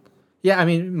care. Yeah, I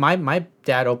mean, my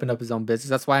dad opened up his own business.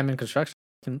 That's why I'm in construction.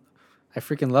 I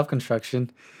freaking love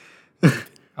construction.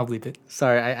 I'll bleep it.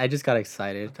 Sorry, I just got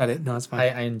excited. Cut it. No, it's fine.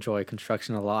 I enjoy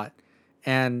construction a lot,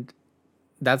 and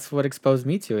that's what exposed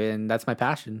me to it, and that's my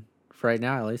passion for right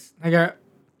now, at least. like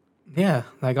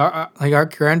our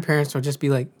grandparents will just be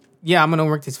like, yeah, I'm gonna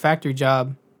work this factory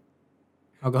job.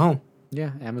 I'll go home.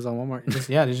 Yeah, Amazon, Walmart.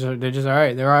 They're just all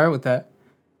right. They're all right with that.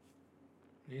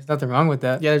 There's nothing wrong with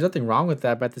that. Yeah, there's nothing wrong with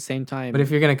that, but at the same time, But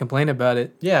if you're gonna complain about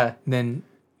it, yeah, then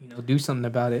do something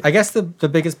about it. I guess the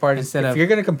biggest part is Instead if of- you're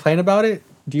gonna complain about it,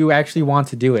 do you actually want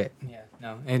to do it? Yeah,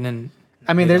 no, and then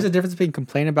I mean, they there's don't. a difference between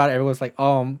complaining about it. Everyone's like,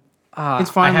 oh, It's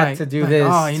fine. I had like, to do like, this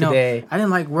oh, today. I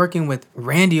didn't like working with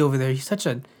Randy over there. He's such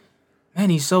a man.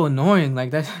 He's so annoying.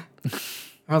 Like that.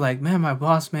 Or like, man, my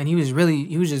boss, man, he was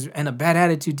just in a bad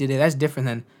attitude today. That's different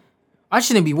than I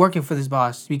shouldn't be working for this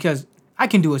boss because I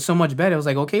can do it so much better. I was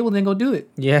like, okay, well then go do it.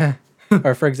 Yeah.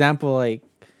 Or for example, like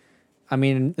I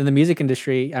mean, in the music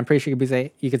industry, I'm pretty sure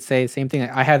you could say the same thing.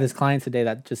 I had this client today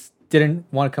that just didn't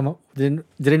want to come up, didn't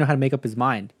know how to make up his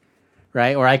mind,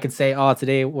 right? Or I could say, oh,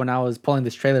 today when I was pulling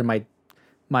this trailer,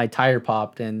 my tire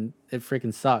popped and it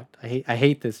freaking sucked. I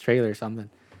hate this trailer or something.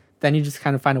 Then you just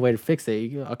kind of find a way to fix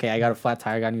it. Okay, I got a flat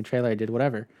tire, got a new trailer, I did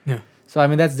whatever. Yeah. So I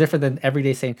mean, that's different than every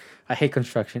day saying, I hate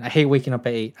construction. I hate waking up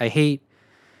at 8. I hate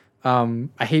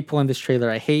pulling this trailer.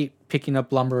 I hate picking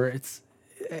up lumber. It's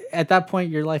at that point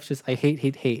your life's just I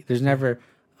hate. There's never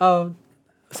some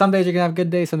days you're gonna have good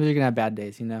days, some days you're gonna have bad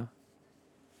days, you know.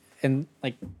 And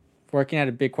like working at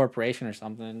a big corporation or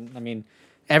something, I mean,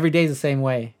 every day's the same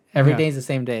way. Every day's the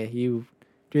same day. You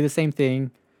do the same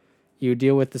thing. You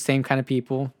deal with the same kind of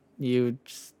people.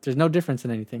 There's no difference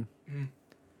in anything. Mm.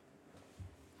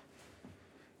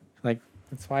 Like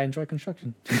that's why I enjoy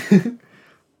construction.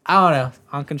 I don't know.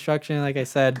 On construction, like I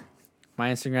said,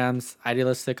 my Instagram's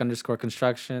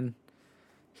idealistic_construction.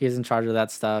 He's in charge of that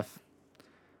stuff.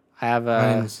 I have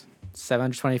a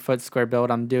 720 foot square build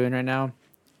I'm doing right now.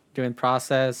 Doing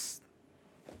process.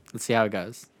 Let's see how it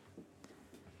goes.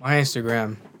 My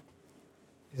Instagram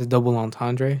is a double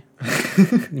entendre.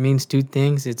 It means two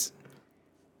things. It's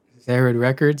Zared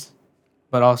Records,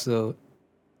 but also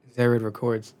Zared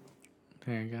Records.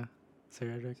 There you go.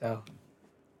 Zared Records. So,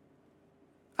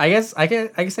 I guess I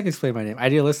can explain my name.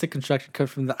 Idealistic construction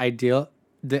comes from the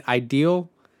ideal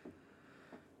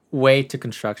way to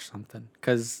construct something.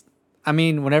 Because I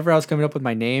mean, whenever I was coming up with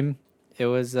my name, it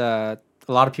was a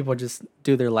lot of people just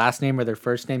do their last name or their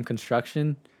first name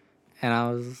construction,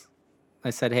 and I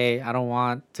said, hey, I don't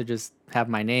want to just have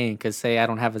my name because say I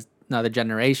don't have another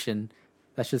generation,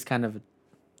 that's just kind of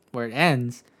where it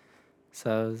ends.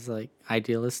 So it was like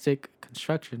idealistic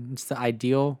construction. It's the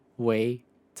ideal way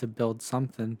to build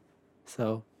something.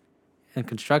 So in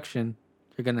construction,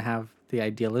 you're going to have the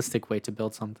idealistic way to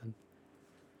build something.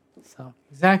 So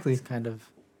exactly. It's kind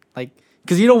of like,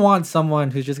 because you don't want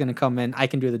someone who's just going to come in, I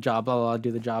can do the job, I'll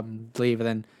do the job and leave. And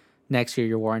then next year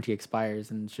your warranty expires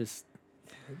and it's just.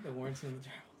 The warranty on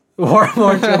the drywall.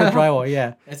 Warranty on the drywall,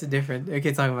 yeah. That's a different. We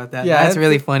can talk about that. Yeah, that's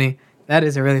really funny. That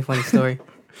is a really funny story.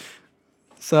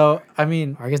 So, I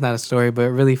mean. Or I guess not a story, but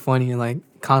really funny and like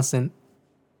constant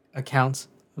accounts.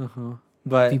 Uh-huh.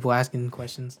 But people asking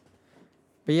questions.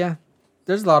 But yeah,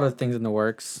 there's a lot of things in the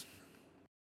works.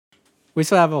 We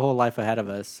still have a whole life ahead of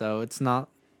us, so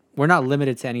we're not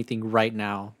limited to anything right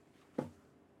now.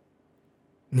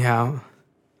 Yeah, I'm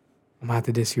gonna have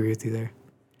to disagree with you there.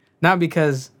 Not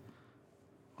because,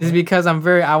 just because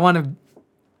I want to.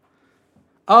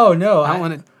 Oh no, I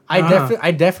want to.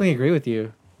 I definitely agree with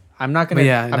you. I'm not gonna.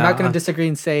 I'm not gonna disagree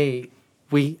and say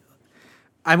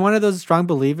I'm one of those strong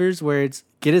believers where it's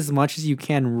get as much as you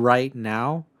can right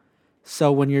now,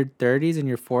 so when you're 30s and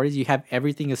your 40s, you have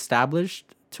everything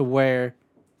established to where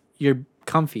you're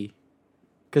comfy.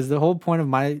 Because the whole point of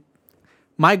my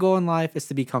goal in life is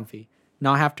to be comfy,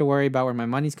 not have to worry about where my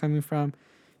money's coming from,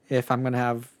 if I'm gonna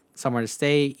have somewhere to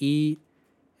stay, eat,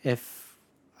 if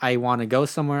I want to go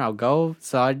somewhere, I'll go.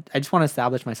 So I just want to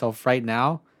establish myself right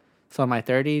now. So in my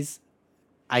 30s,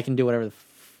 I can do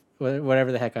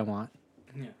whatever the heck I want.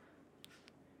 Yeah.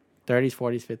 30s,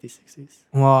 40s, 50s, 60s.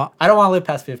 Well, I don't want to live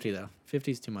past 50 though.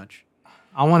 50 is too much.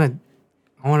 I want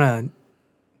to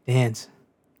dance.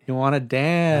 You want to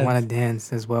dance? I want to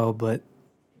dance as well, but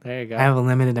there you go. I have a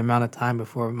limited amount of time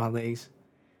before my legs.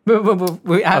 But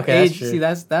we have okay, age. See,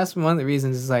 that's one of the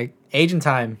reasons. Is like age and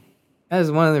time. That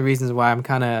is one of the reasons why I'm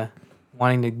kind of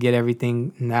wanting to get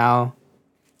everything now,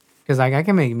 because like I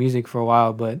can make music for a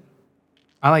while, but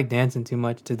I like dancing too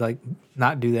much to like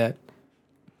not do that,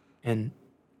 and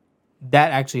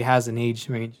that actually has an age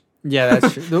range. Yeah,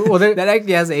 that's true. Well, that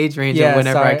actually has an age range of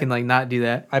whenever I can like not do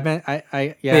that. I meant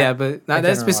yeah. Yeah, but not,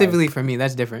 that's specifically for me.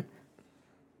 That's different.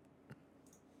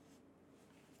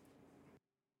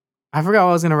 I forgot what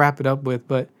I was gonna wrap it up with,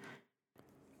 but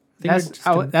that's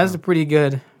a pretty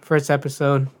good first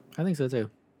episode. I think so too.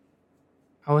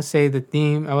 I would say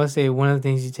one of the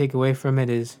things you take away from it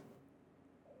is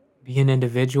be an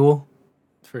individual.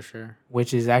 For sure.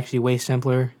 Which is actually way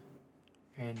simpler.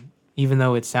 And even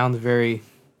though it sounds very,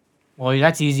 well,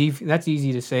 that's easy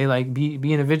to say. Like, be an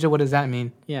individual, what does that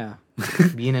mean? Yeah.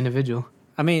 Be an individual.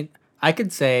 I mean, I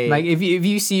could say... Like, if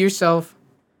you see yourself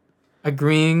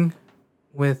agreeing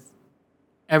with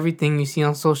everything you see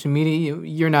on social media,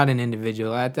 you're not an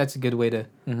individual. That's a good way to...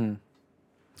 Mm-hmm.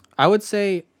 I would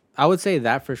say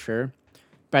that for sure.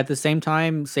 But at the same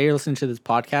time, say you're listening to this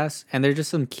podcast, and there's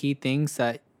just some key things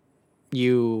that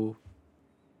you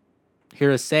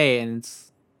hear us say,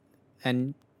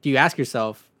 and you ask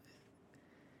yourself,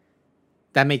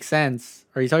 that makes sense,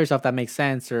 or you tell yourself that makes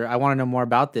sense, or I want to know more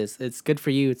about this, it's good for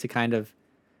you to kind of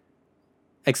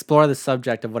explore the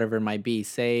subject of whatever it might be.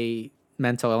 Say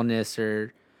mental illness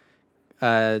or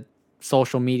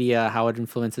social media, how it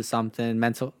influences something,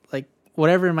 mental, like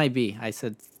whatever it might be. I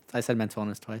said mental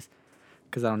illness twice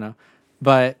because I don't know,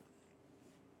 but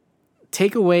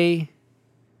take away,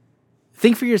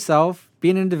 think for yourself, be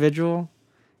an individual,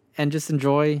 and just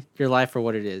enjoy your life for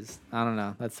what it is. I don't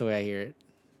know. That's the way I hear it.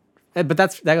 But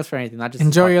that goes for anything, not just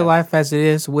Enjoy your podcast. life as it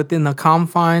is within the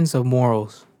confines of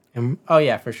morals. And Oh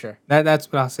yeah, for sure.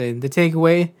 that's what I'll say. The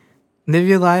takeaway: live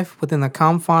your life within the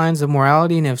confines of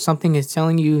morality, and if something is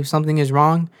telling you something is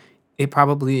wrong, it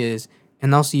probably is.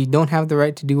 And also, you don't have the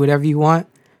right to do whatever you want.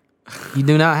 You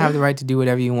do not have the right to do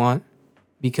whatever you want,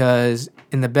 because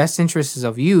in the best interests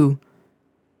of you,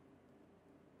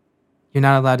 you're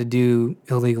not allowed to do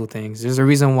illegal things. There's a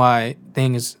reason why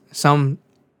some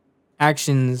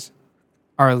actions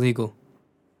are illegal.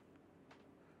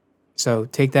 So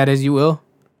take that as you will.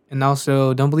 And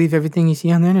also, don't believe everything you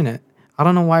see on the internet. I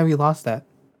don't know why we lost that.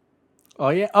 Oh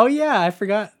yeah, I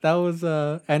forgot. That was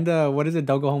and what is it?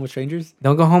 Don't go home with strangers.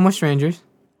 Don't go home with strangers.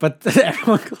 But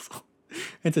everyone goes home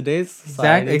in today's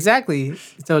society. Exactly.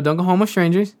 So don't go home with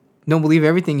strangers. Don't believe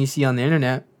everything you see on the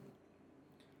internet.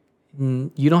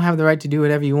 You don't have the right to do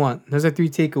whatever you want. Those are 3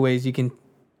 takeaways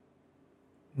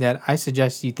that I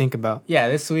suggest you think about. Yeah,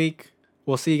 this week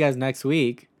we'll see you guys next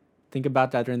week. Think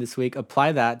about that during this week.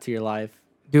 Apply that to your life.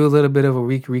 Do a little bit of a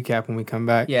week recap when we come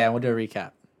back Yeah, we'll do a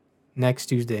recap. next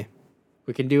Tuesday.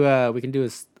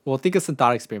 We'll think of some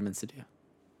thought experiments to do.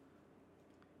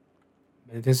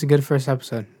 But this is a good first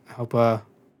episode. I hope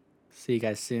See you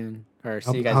guys soon, or see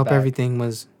hope, you guys. hope back. everything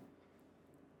was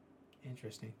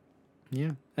interesting.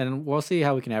 Yeah, and we'll see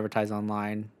how we can advertise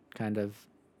online. Kind of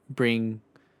bring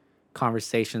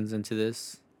conversations into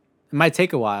this. It might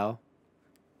take a while.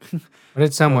 But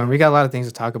it's somewhere. We got a lot of things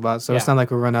to talk about, so it's Yeah. not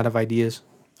like we run out of ideas.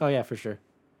 Oh yeah, for sure.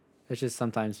 It's just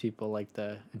sometimes people like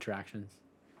the interactions,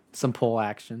 some pull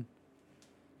action.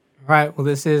 All right. Well,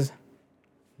 this is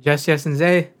Jess, Yes, and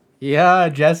Zay. Yeah,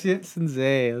 Jesse and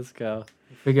Zay. Let's go.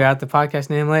 Figure out the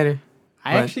podcast name later.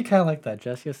 I But- actually kind of like that,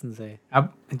 Jesse and Zay.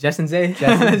 Jess and Zay.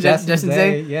 Jess Jess and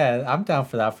Zay. Yeah, I'm down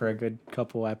for that for a good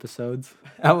couple episodes.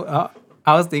 I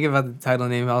was thinking about the title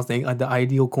name. I was thinking the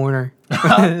Ideal Corner.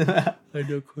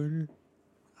 Ideal corner.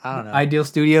 I don't know. Ideal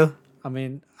Studio. I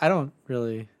mean, I don't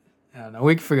really. I don't know.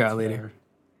 We can figure out later.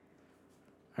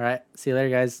 All right. See you later,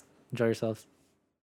 guys. Enjoy yourselves.